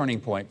 What was the turning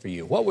point for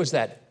you? What was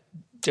that?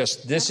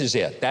 Just, this is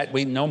it. That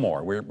we no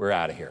more. We're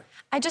out of here.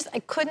 I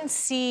couldn't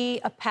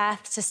see a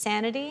path to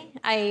sanity.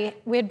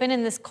 We had been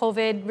in this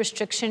COVID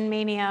restriction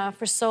mania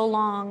for so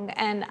long,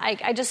 and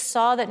I just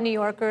saw that New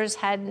Yorkers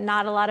had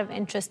not a lot of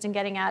interest in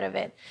getting out of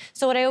it.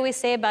 So what I always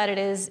say about it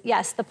is,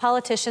 yes, the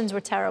politicians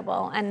were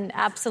terrible, and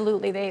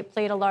absolutely they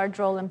played a large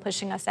role in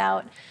pushing us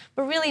out.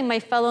 But really, my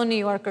fellow New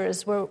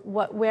Yorkers were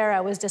where I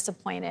was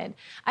disappointed.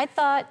 I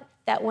thought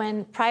that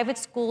when private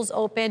schools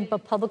opened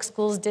but public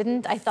schools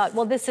didn't, I thought,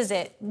 well, this is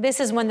it. This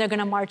is when they're going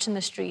to march in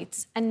the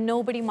streets. And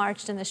nobody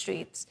marched in the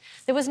streets.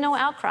 There was no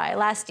outcry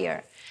last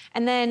year.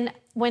 And then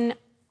when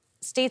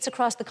states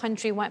across the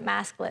country went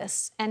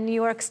maskless and New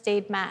York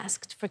stayed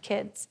masked for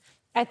kids,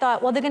 I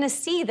thought, well, they're going to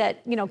see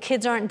that, you know,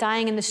 kids aren't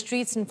dying in the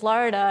streets in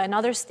Florida and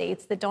other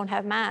states that don't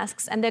have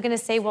masks. And they're going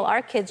to say, well,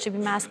 our kids should be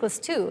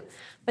maskless too.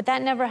 But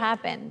that never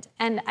happened.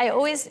 And I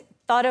always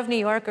thought of New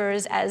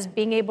Yorkers as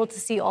being able to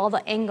see all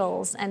the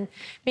angles and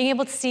being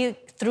able to see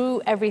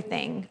through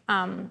everything.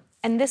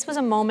 And this was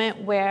a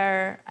moment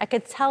where I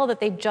could tell that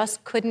they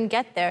just couldn't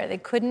get there. They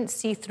couldn't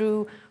see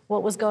through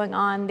what was going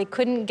on. They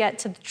couldn't get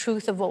to the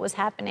truth of what was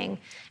happening.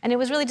 And it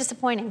was really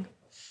disappointing.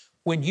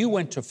 When you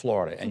went to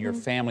Florida and your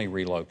family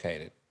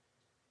relocated,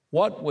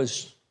 what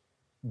was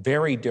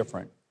very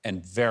different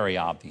and very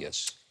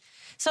obvious?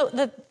 So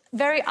the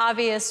very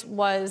obvious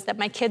was that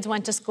my kids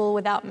went to school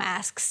without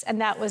masks,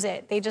 and that was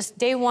it. They just,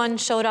 day one,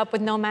 showed up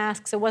with no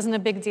masks. It wasn't a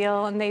big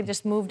deal, and they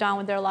just moved on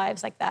with their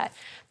lives like that.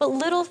 But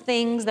little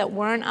things that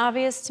weren't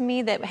obvious to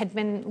me that had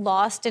been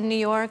lost in New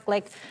York,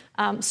 like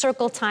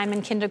circle time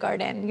in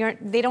kindergarten.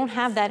 They don't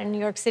have that in New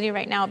York City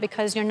right now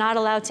because you're not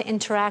allowed to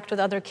interact with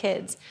other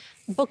kids.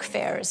 Book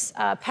fairs.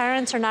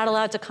 Parents are not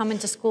allowed to come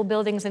into school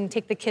buildings and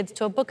take the kids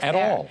to a book fair. At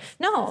all?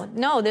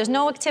 No. There's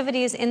no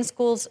activities in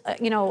schools,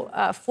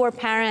 for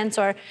parents.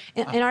 Or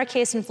in our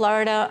case in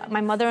Florida, my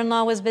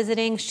mother-in-law was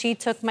visiting. She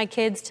took my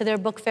kids to their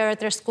book fair at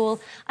their school.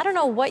 I don't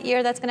know what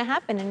year that's going to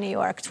happen in New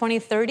York.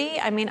 2030?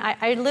 I mean,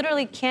 I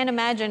literally can't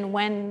imagine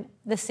when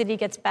the city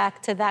gets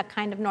back to that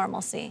kind of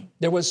normalcy.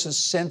 There was a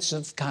sense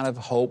of kind of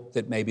hope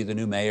that maybe the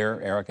new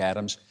mayor, Eric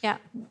Adams,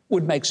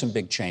 would make some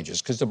big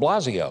changes. Because de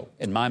Blasio,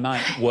 in my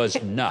mind,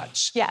 was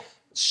nuts.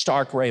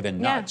 Stark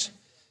raving nuts.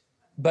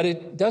 But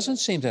it doesn't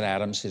seem that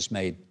Adams has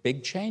made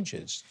big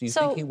changes. Do you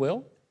think he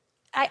will?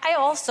 I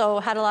also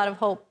had a lot of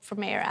hope for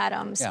Mayor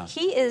Adams.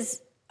 He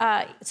is...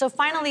 So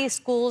finally,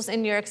 schools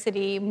in New York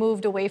City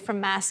moved away from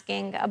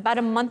masking. About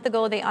a month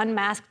ago, they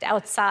unmasked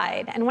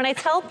outside. And when I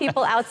tell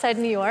people outside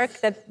New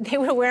York that they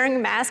were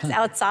wearing masks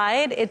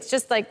outside, it's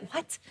just like,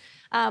 what?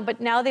 But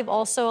now they've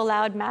also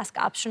allowed mask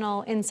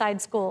optional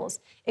inside schools,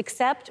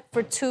 except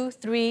for 2-,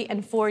 3-,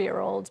 and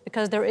 4-year-olds,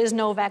 because there is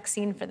no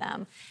vaccine for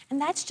them. And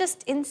that's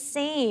just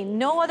insane.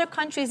 No other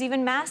country is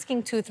even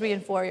masking 2-, 3-,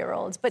 and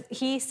 4-year-olds. But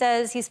he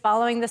says he's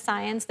following the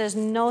science. There's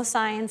no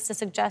science to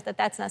suggest that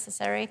that's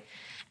necessary.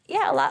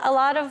 Yeah, a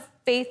lot of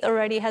faith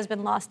already has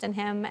been lost in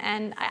him,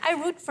 and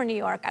I root for New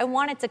York. I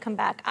want it to come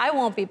back. I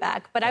won't be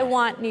back, but I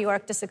want New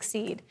York to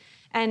succeed.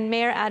 And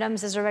Mayor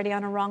Adams is already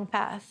on a wrong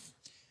path.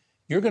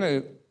 You're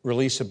going to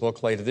release a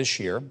book later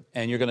this year,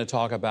 and you're going to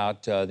talk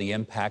about the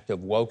impact of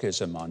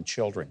wokeism on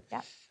children.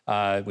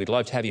 We'd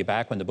love to have you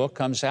back when the book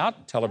comes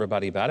out. Tell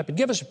everybody about it, but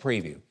give us a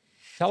preview.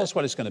 Tell us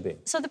what it's going to be.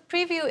 So the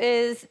preview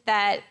is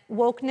that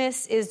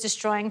wokeness is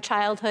destroying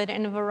childhood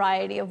in a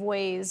variety of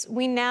ways.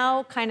 We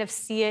now kind of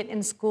see it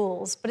in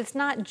schools, but it's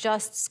not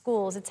just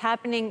schools. It's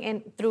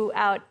happening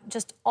throughout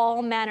just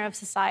all manner of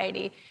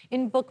society,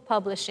 in book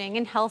publishing,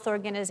 in health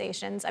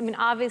organizations. I mean,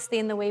 obviously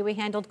in the way we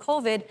handled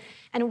COVID.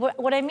 And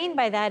what I mean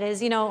by that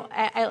is,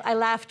 I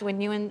laughed when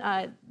you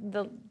and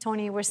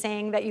Tony were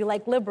saying that you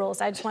like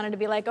liberals. I just wanted to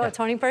be like, oh,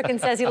 Tony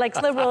Perkins says he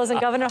likes liberals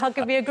and Governor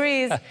Huckabee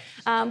agrees.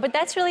 But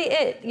that's really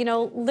it.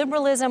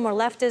 Liberalism or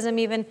leftism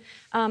even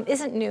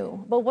isn't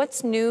new. But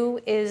what's new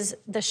is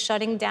the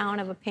shutting down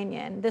of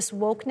opinion. This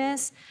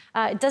wokeness,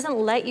 it doesn't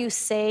let you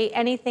say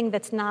anything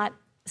that's not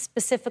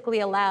specifically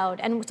allowed.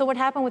 And so what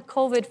happened with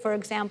COVID, for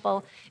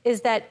example,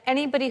 is that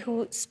anybody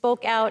who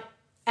spoke out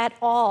at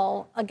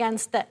all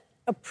against the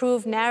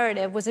approved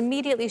narrative was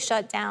immediately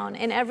shut down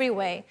in every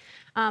way.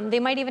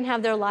 They might even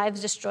have their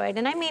lives destroyed.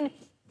 And I mean,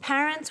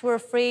 Parents were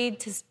afraid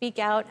to speak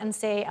out and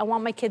say, I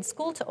want my kid's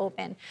school to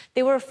open.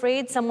 They were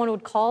afraid someone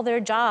would call their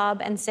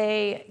job and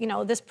say,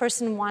 this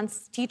person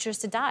wants teachers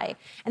to die.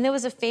 And there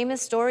was a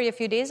famous story a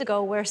few days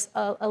ago where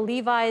a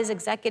Levi's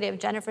executive,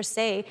 Jennifer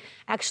Say,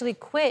 actually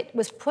quit,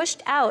 was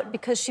pushed out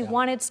because she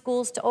wanted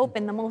schools to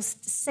open, the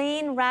most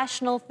sane,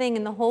 rational thing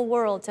in the whole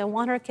world, to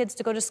want her kids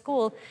to go to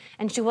school,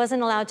 and she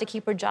wasn't allowed to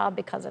keep her job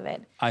because of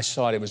it. I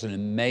saw it. It was an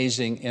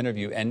amazing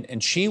interview.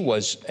 And she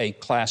was a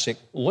classic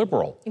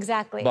liberal.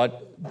 Exactly.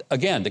 But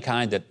again, the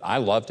kind that I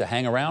love to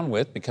hang around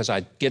with because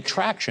I get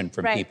traction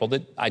from people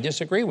that I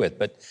disagree with.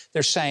 But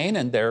they're sane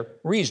and they're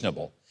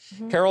reasonable.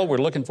 Carol, we're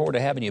looking forward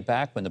to having you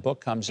back when the book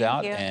comes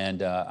out. You.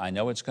 And I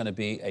know it's going to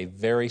be a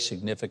very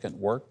significant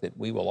work that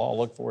we will all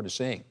look forward to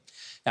seeing.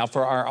 Now,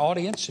 for our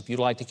audience, if you'd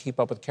like to keep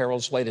up with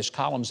Carol's latest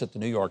columns at the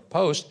New York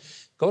Post,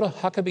 go to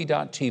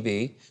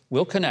Huckabee.tv.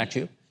 We'll connect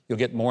you. You'll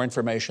get more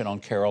information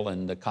on Carol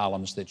and the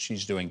columns that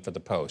she's doing for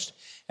the Post.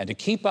 And to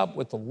keep up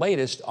with the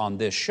latest on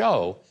this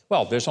show,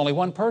 well, there's only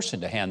one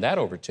person to hand that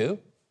over to,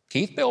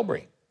 Keith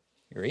Bilbrey.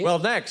 Here he is. Well,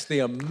 next, the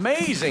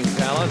amazing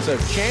talents of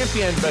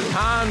champion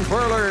baton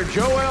twirler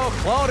Joel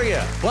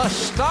Claudia, plus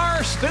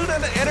star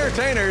student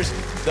entertainers,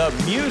 the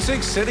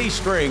Music City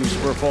Strings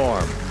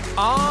perform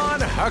on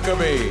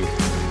Huckabee.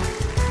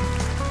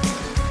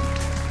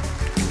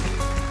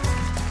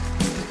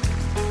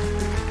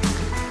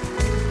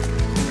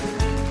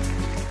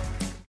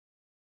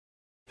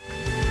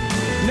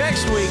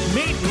 Next week,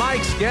 meet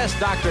Mike's guest,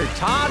 Dr.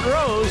 Todd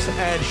Rose,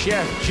 and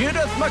Chef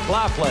Judith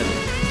McLaughlin.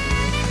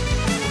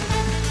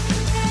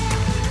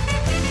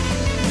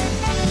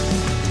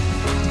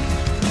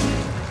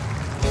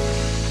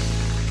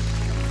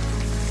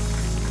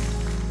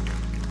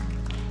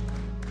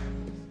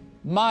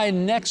 My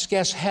next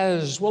guest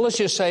has, well, let's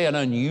just say an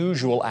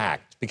unusual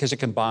act because it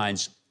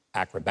combines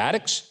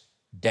acrobatics,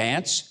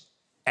 dance,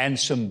 and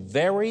some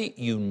very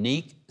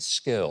unique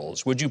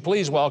skills. Would you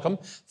please welcome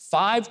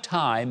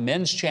 5-time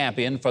men's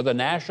champion for the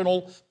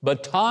National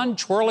Baton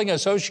Twirling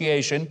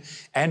Association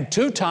and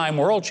 2-time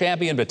world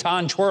champion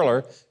baton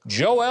twirler,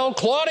 Joel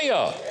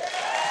Claudia.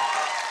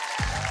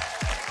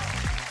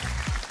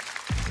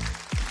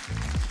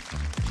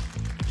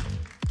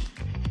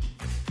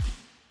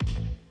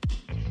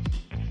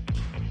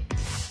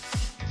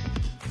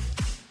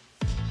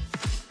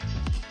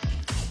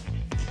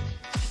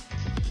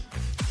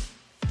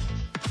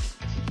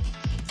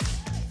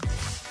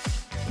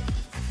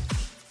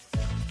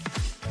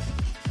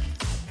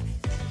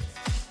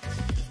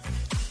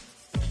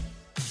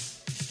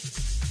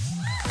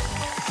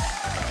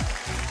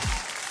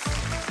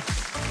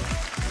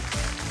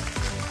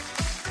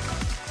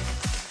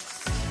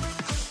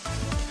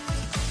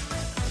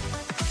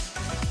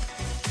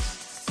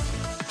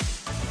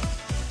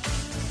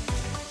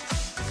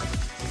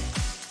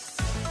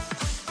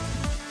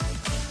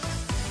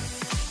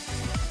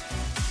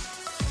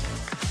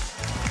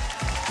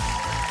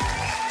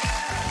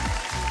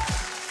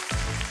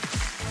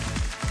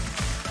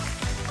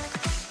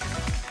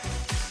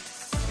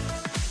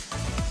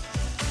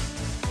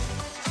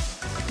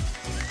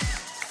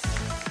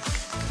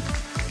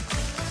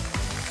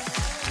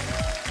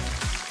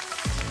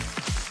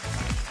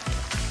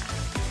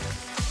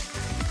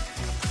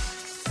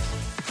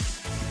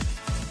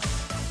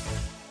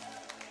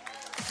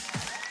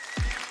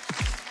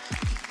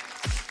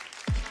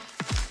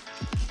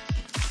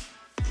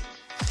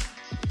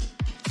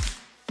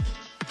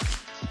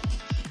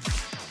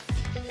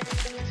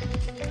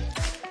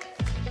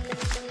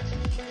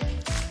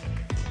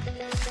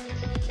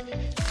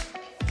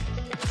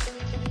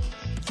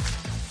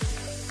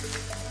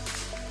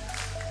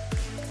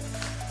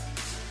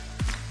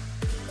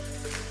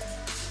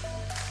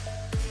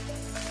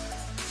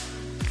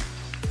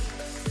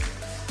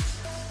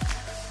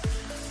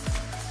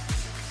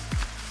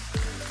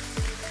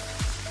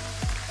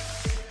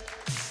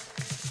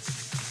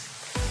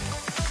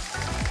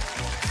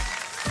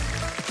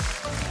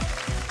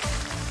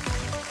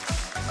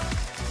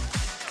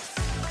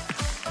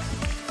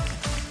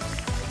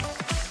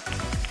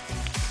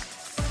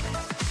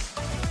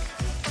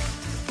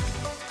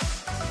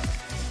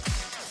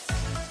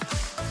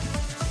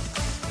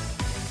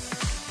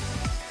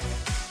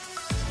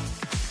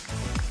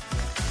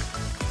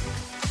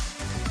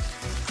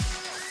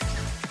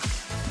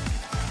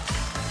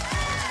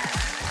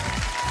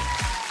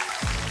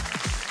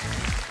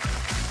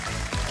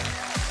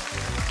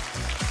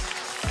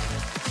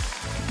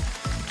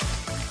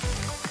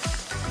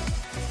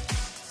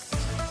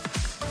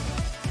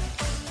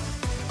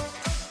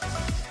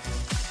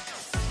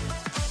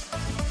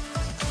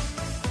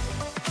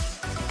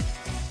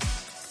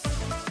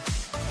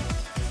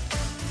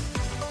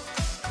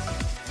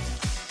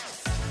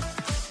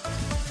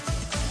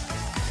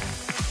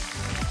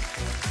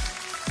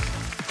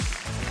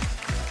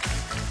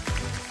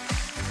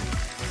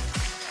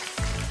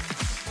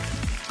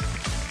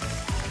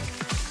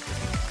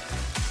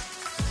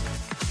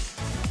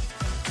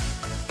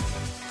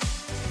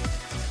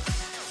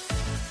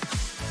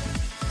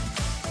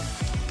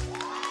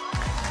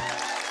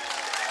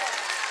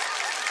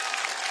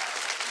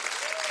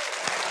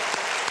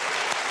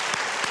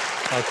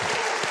 Okay.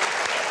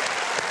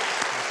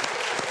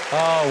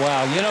 Oh,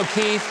 wow. You know,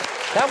 Keith,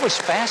 that was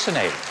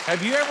fascinating.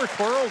 Have you ever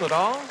twirled at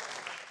all?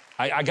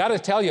 I got to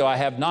tell you, I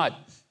have not.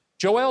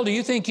 Joel, do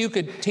you think you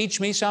could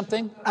teach me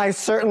something? I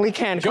certainly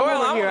can. Come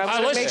Joel, over here. I'm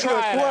going to let's make you a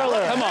try it out.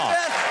 twirler. Come on.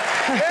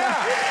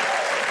 Yeah.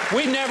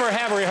 We never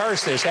have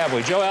rehearsed this, have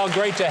we? Joel,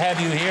 great to have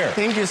you here.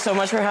 Thank you so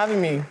much for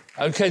having me.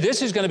 Okay,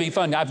 this is going to be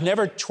fun. I've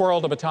never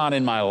twirled a baton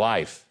in my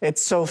life.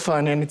 It's so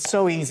fun and it's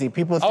so easy.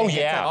 People think Oh,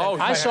 yeah.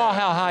 I saw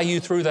how high you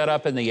threw that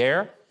up in the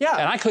air. Yeah.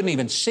 And I couldn't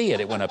even see it.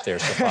 It went up there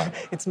so far.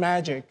 It's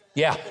magic.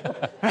 Yeah.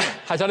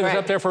 I thought it was Right.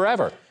 up there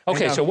forever.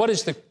 Okay, know. so what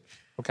is the...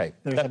 Okay.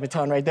 There's a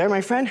baton right there, my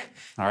friend.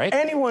 All right.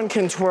 Anyone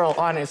can twirl,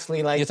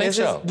 honestly. Like You think this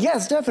is- so?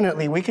 Yes,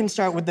 definitely. We can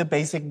start with the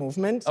basic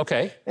movement.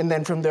 Okay. And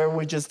then from there,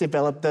 we just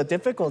develop the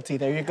difficulty.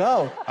 There you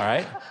go. All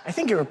right. I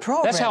think you're a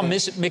pro. That's how Brandon.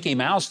 Miss Mickey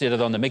Mouse did it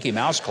on the Mickey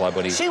Mouse Club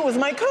when he... She was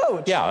my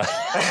coach. Yeah.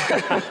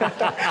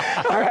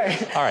 All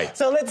right. All right.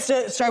 So let's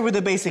start with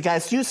the basic,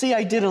 guys. You see,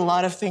 I did a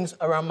lot of things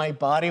around my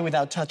body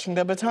without touching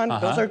the baton.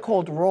 Those are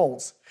called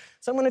rolls.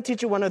 So I'm going to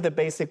teach you one of the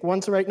basic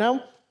ones right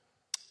now.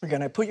 We're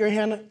going to put your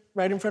hand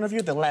right in front of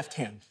you, the left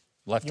hand.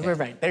 Left You hand.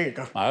 were right. There you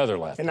go. My other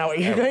left. And now what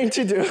you're going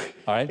to do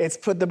All right. is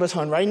put the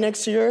baton right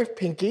next to your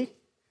pinky.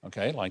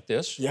 Okay, like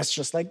this. Yes,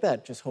 just like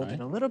that. Just hold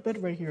it a little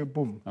bit right here.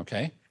 Boom.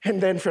 Okay.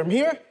 And then from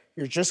here,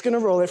 you're just going to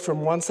roll it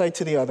from one side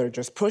to the other.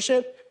 Just push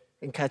it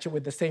and catch it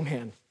with the same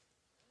hand.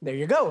 There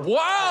you go.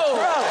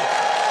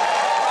 Wow!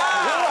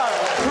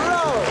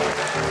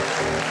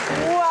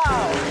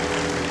 Wow.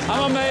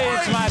 I'm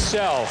amazed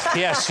myself.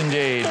 Yes,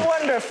 indeed.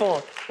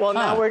 Wonderful. Well,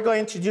 now we're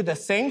going to do the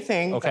same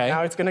thing, Okay. but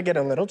now it's going to get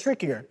a little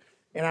trickier.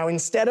 And now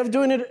instead of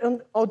doing it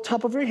on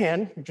top of your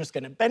hand, you're just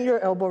going to bend your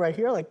elbow right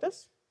here like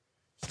this.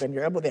 Bend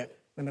your elbow there.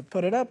 I'm going to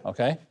put it up,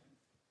 Okay.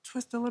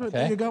 twist a little, Okay.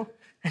 there you go.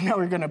 And now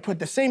we're going to put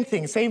the same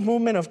thing, same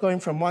movement of going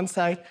from one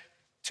side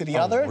to the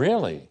other.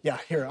 Really? Yeah,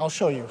 here, I'll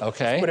show you.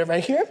 Okay. Put it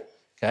right here, and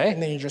Okay.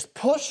 then you just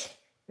push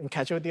and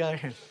catch it with the other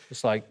hand.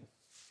 It's like...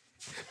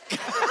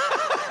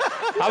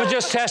 I was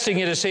just testing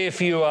you to see if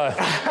you...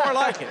 More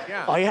like it,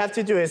 yeah. All you have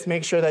to do is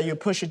make sure that you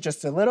push it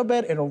just a little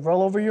bit. It'll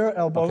roll over your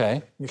elbow.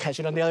 Okay. You catch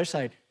it on the other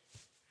side.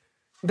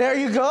 There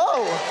you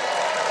go.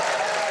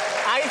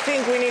 I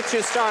think we need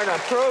to start a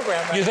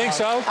program. Right You think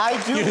now. so?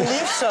 I do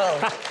believe so.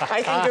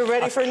 I think you're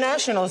ready for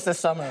nationals this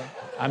summer.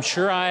 I'm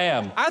sure I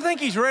am. I think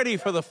he's ready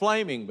for the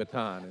flaming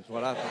baton, is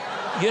what I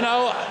think. You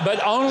know,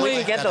 but only...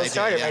 We get those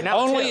started right now.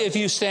 Only too. if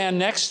you stand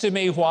next to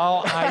me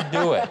while I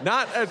do it.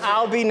 Not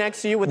I'll be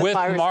next to you with the With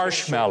fire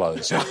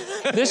marshmallows.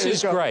 This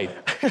is go. great.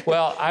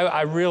 Well,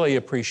 I really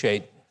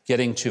appreciate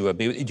getting to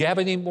be... Do you have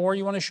any more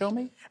you want to show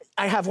me?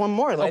 I have one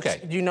more.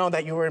 Okay. You know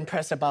that you were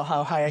impressed about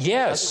how high I can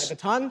Yes. my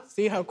baton.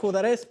 See how cool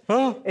that is?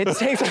 It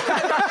takes. It just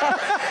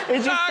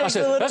takes I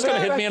said, a little that's bit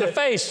going to of hit me in the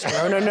practice.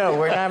 face. No.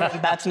 We're never.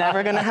 That's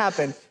never going to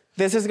happen.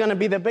 This is going to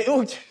be the big.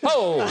 Ooh,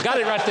 Oh, got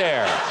it right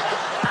there.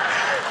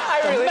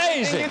 I really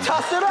amazing. think you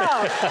tossed it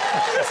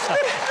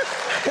out.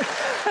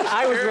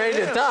 I was ready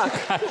to duck.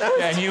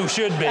 And you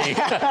should be.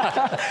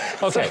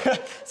 Okay.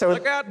 So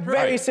Look out,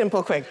 very right.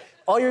 simple, quick.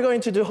 All you're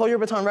going to do, hold your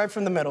baton right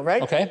from the middle,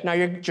 right? Okay. Now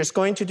you're just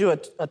going to do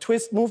a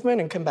twist movement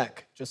and come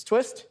back. Just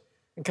twist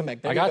and come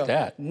back. There I you got go.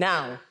 that.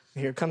 Now,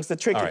 here comes the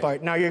tricky All right.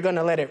 part. Now you're going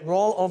to let it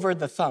roll over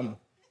the thumb.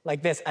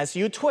 Like this. As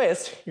you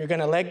twist, you're going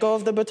to let go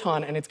of the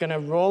baton and it's going to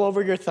roll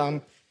over your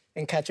thumb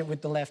and catch it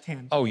with the left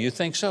hand. Oh, you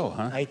think so,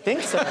 huh? I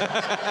think so.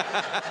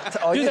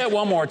 Do that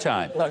one more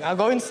time. Look, I'll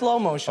go in slow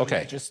motion.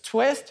 Okay. Just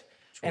twist,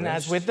 and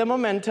as with the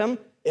momentum,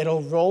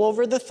 it'll roll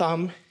over the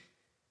thumb,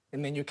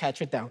 and then you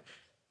catch it down.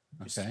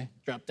 Okay.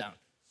 Drop down.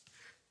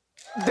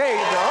 There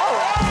you go.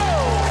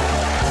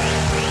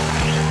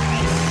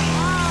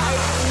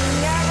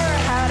 I've never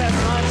had as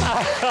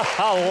much.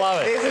 I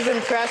love it. This is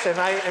impressive.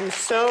 I am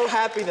so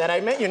happy that I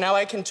met you. Now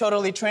I can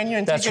totally train you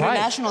and That's take you right.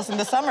 to nationals in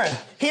the summer.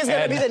 He's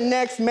going to be the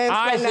next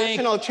men's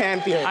national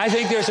champion. I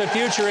think there's a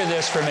future in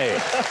this for me.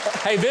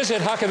 Hey,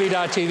 visit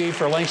Huckabee.tv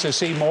for links to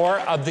see more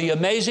of the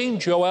amazing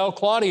Joel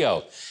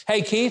Claudio.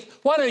 Hey, Keith,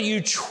 why don't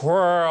you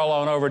twirl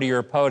on over to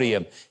your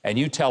podium and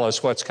you tell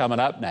us what's coming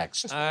up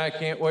next? I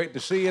can't wait to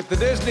see you at the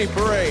Disney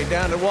Parade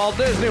down at Walt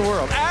Disney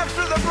World.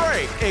 After the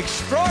break,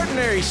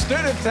 extraordinary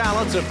student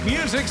talents of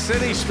Music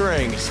City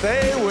String.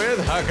 Stay with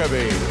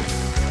Huckabee.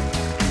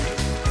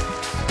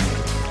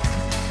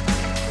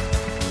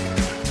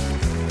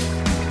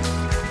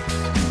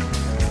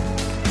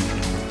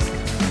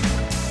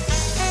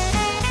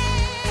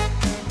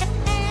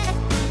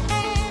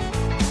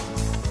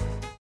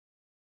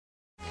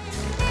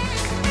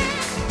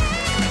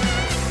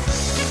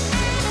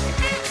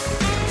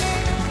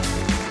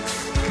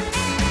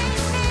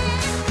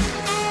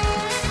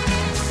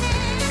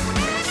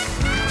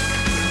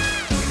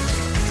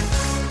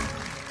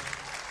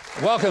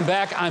 Welcome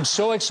back. I'm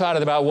so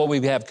excited about what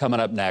we have coming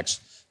up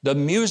next. The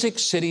Music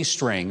City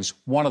Strings,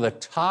 one of the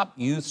top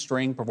youth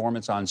string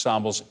performance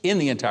ensembles in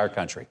the entire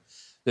country.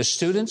 The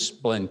students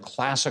blend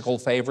classical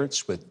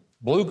favorites with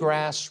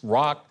bluegrass,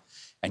 rock,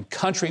 and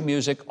country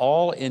music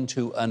all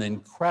into an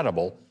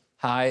incredible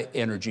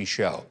high-energy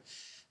show.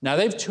 Now,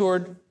 they've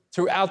toured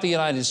throughout the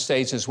United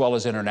States as well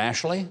as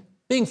internationally,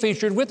 being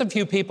featured with a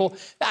few people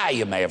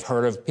you may have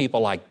heard of,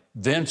 people like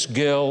Vince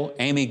Gill,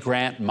 Amy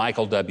Grant,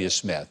 Michael W.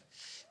 Smith.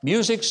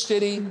 Music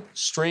City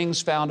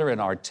Strings founder and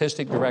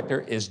artistic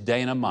director is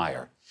Dana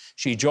Meyer.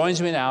 She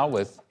joins me now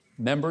with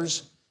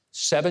members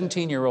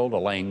 17-year-old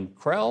Elaine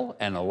Krell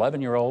and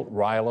 11-year-old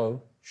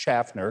Rilo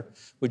Schaffner.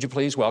 Would you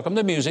please welcome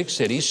the Music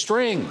City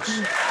Strings?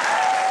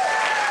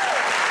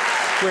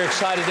 We're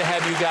excited to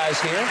have you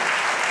guys here.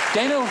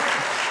 Dana,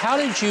 how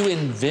did you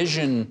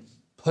envision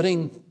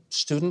putting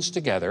students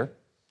together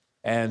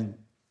and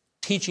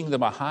teaching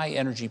them a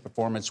high-energy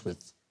performance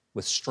with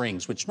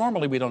strings, which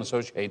normally we don't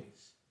associate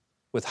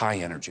with high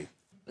energy?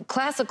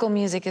 Classical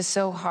music is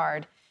so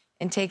hard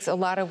and takes a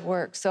lot of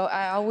work, so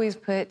I always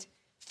put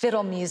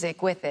fiddle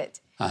music with it.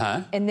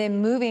 And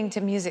then moving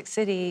to Music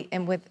City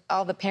and with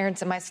all the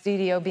parents in my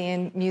studio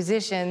being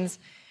musicians,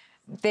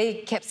 they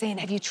kept saying,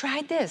 have you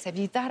tried this? Have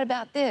you thought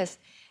about this?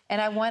 And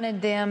I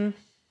wanted them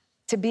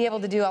to be able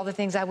to do all the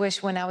things I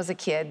wish when I was a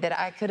kid that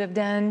I could have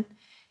done.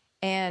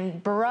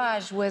 And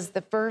Barrage was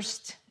the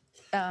first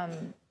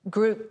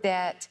group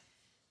that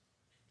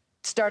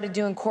started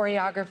doing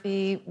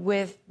choreography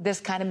with this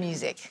kind of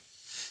music.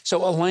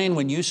 So, Elaine,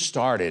 when you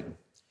started,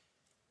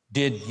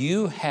 did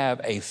you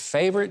have a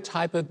favorite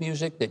type of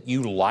music that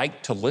you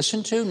like to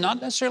listen to?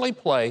 Not necessarily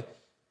play,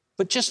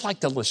 but just like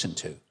to listen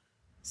to?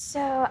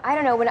 So, I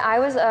don't know, when I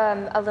was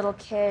a little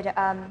kid,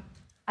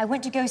 I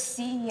went to go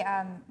see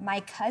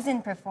my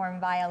cousin perform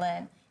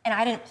violin, and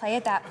I didn't play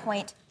at that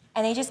point,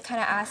 and they just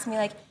kind of asked me,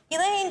 like,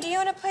 Elaine, do you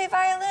want to play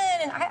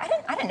violin? And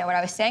I didn't know what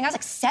I was saying. I was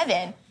like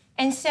 7.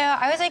 And so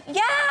I was like, yeah,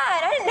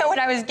 and I didn't know what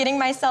I was getting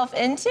myself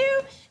into.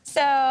 So,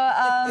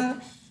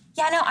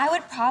 yeah, no, I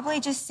would probably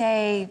just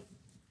say,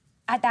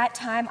 at that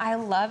time, I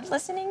loved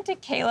listening to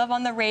Caleb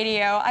on the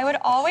radio. I would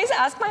always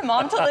ask my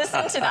mom to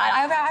listen to that.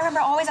 I remember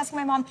always asking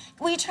my mom,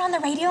 will you turn on the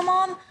radio,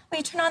 Mom? Will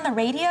you turn on the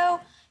radio?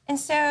 And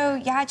so,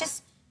 yeah,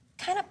 just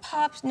kind of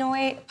pop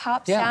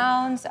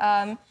sounds,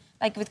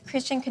 like with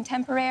Christian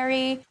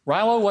contemporary.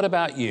 Rilo, what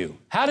about you?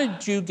 How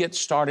did you get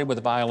started with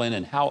the violin,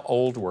 and how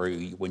old were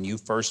you when you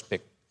first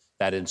picked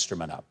that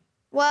instrument up?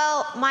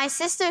 Well, my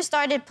sister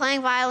started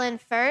playing violin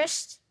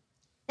first.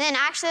 And then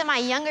actually my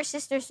younger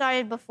sister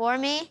started before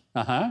me.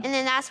 And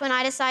then that's when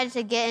I decided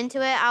to get into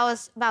it. I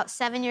was about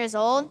 7 years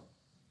old.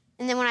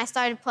 And then when I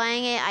started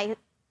playing it,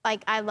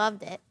 I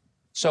loved it.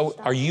 So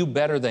are you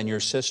better than your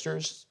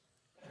sisters?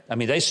 I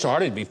mean, they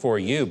started before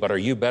you, but are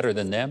you better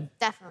than them?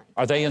 Definitely.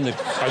 Are they in the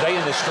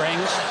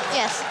strings?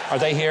 Yes. Are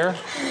they here?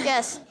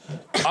 Yes.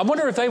 I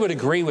wonder if they would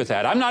agree with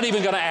that. I'm not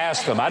even going to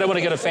ask them. I don't want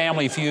to get a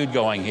family feud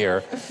going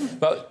here.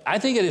 But I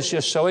think it is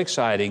just so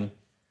exciting,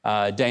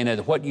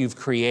 Dana, what you've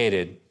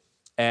created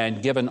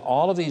and given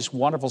all of these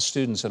wonderful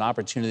students an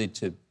opportunity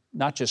to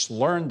not just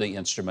learn the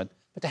instrument,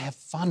 but to have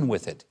fun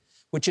with it,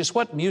 which is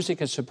what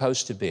music is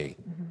supposed to be,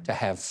 to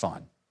have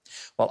fun.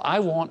 Well, I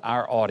want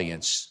our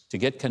audience to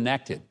get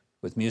connected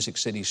with Music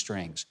City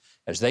Strings.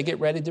 As they get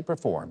ready to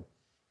perform,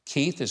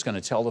 Keith is going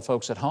to tell the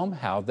folks at home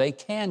how they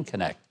can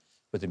connect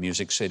with the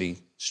Music City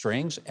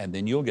Strings, and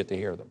then you'll get to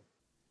hear them.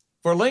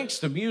 For links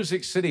to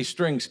Music City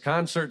Strings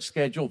concert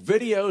schedule,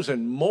 videos,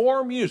 and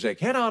more music,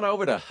 head on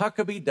over to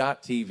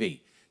Huckabee.tv.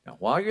 Now,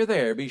 while you're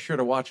there, be sure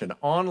to watch an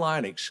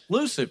online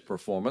exclusive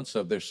performance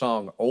of their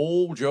song,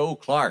 Old Joe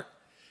Clark.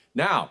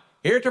 Now,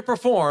 here to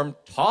perform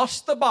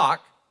Toss the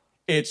Bach,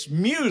 it's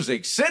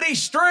Music City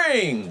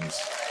Strings.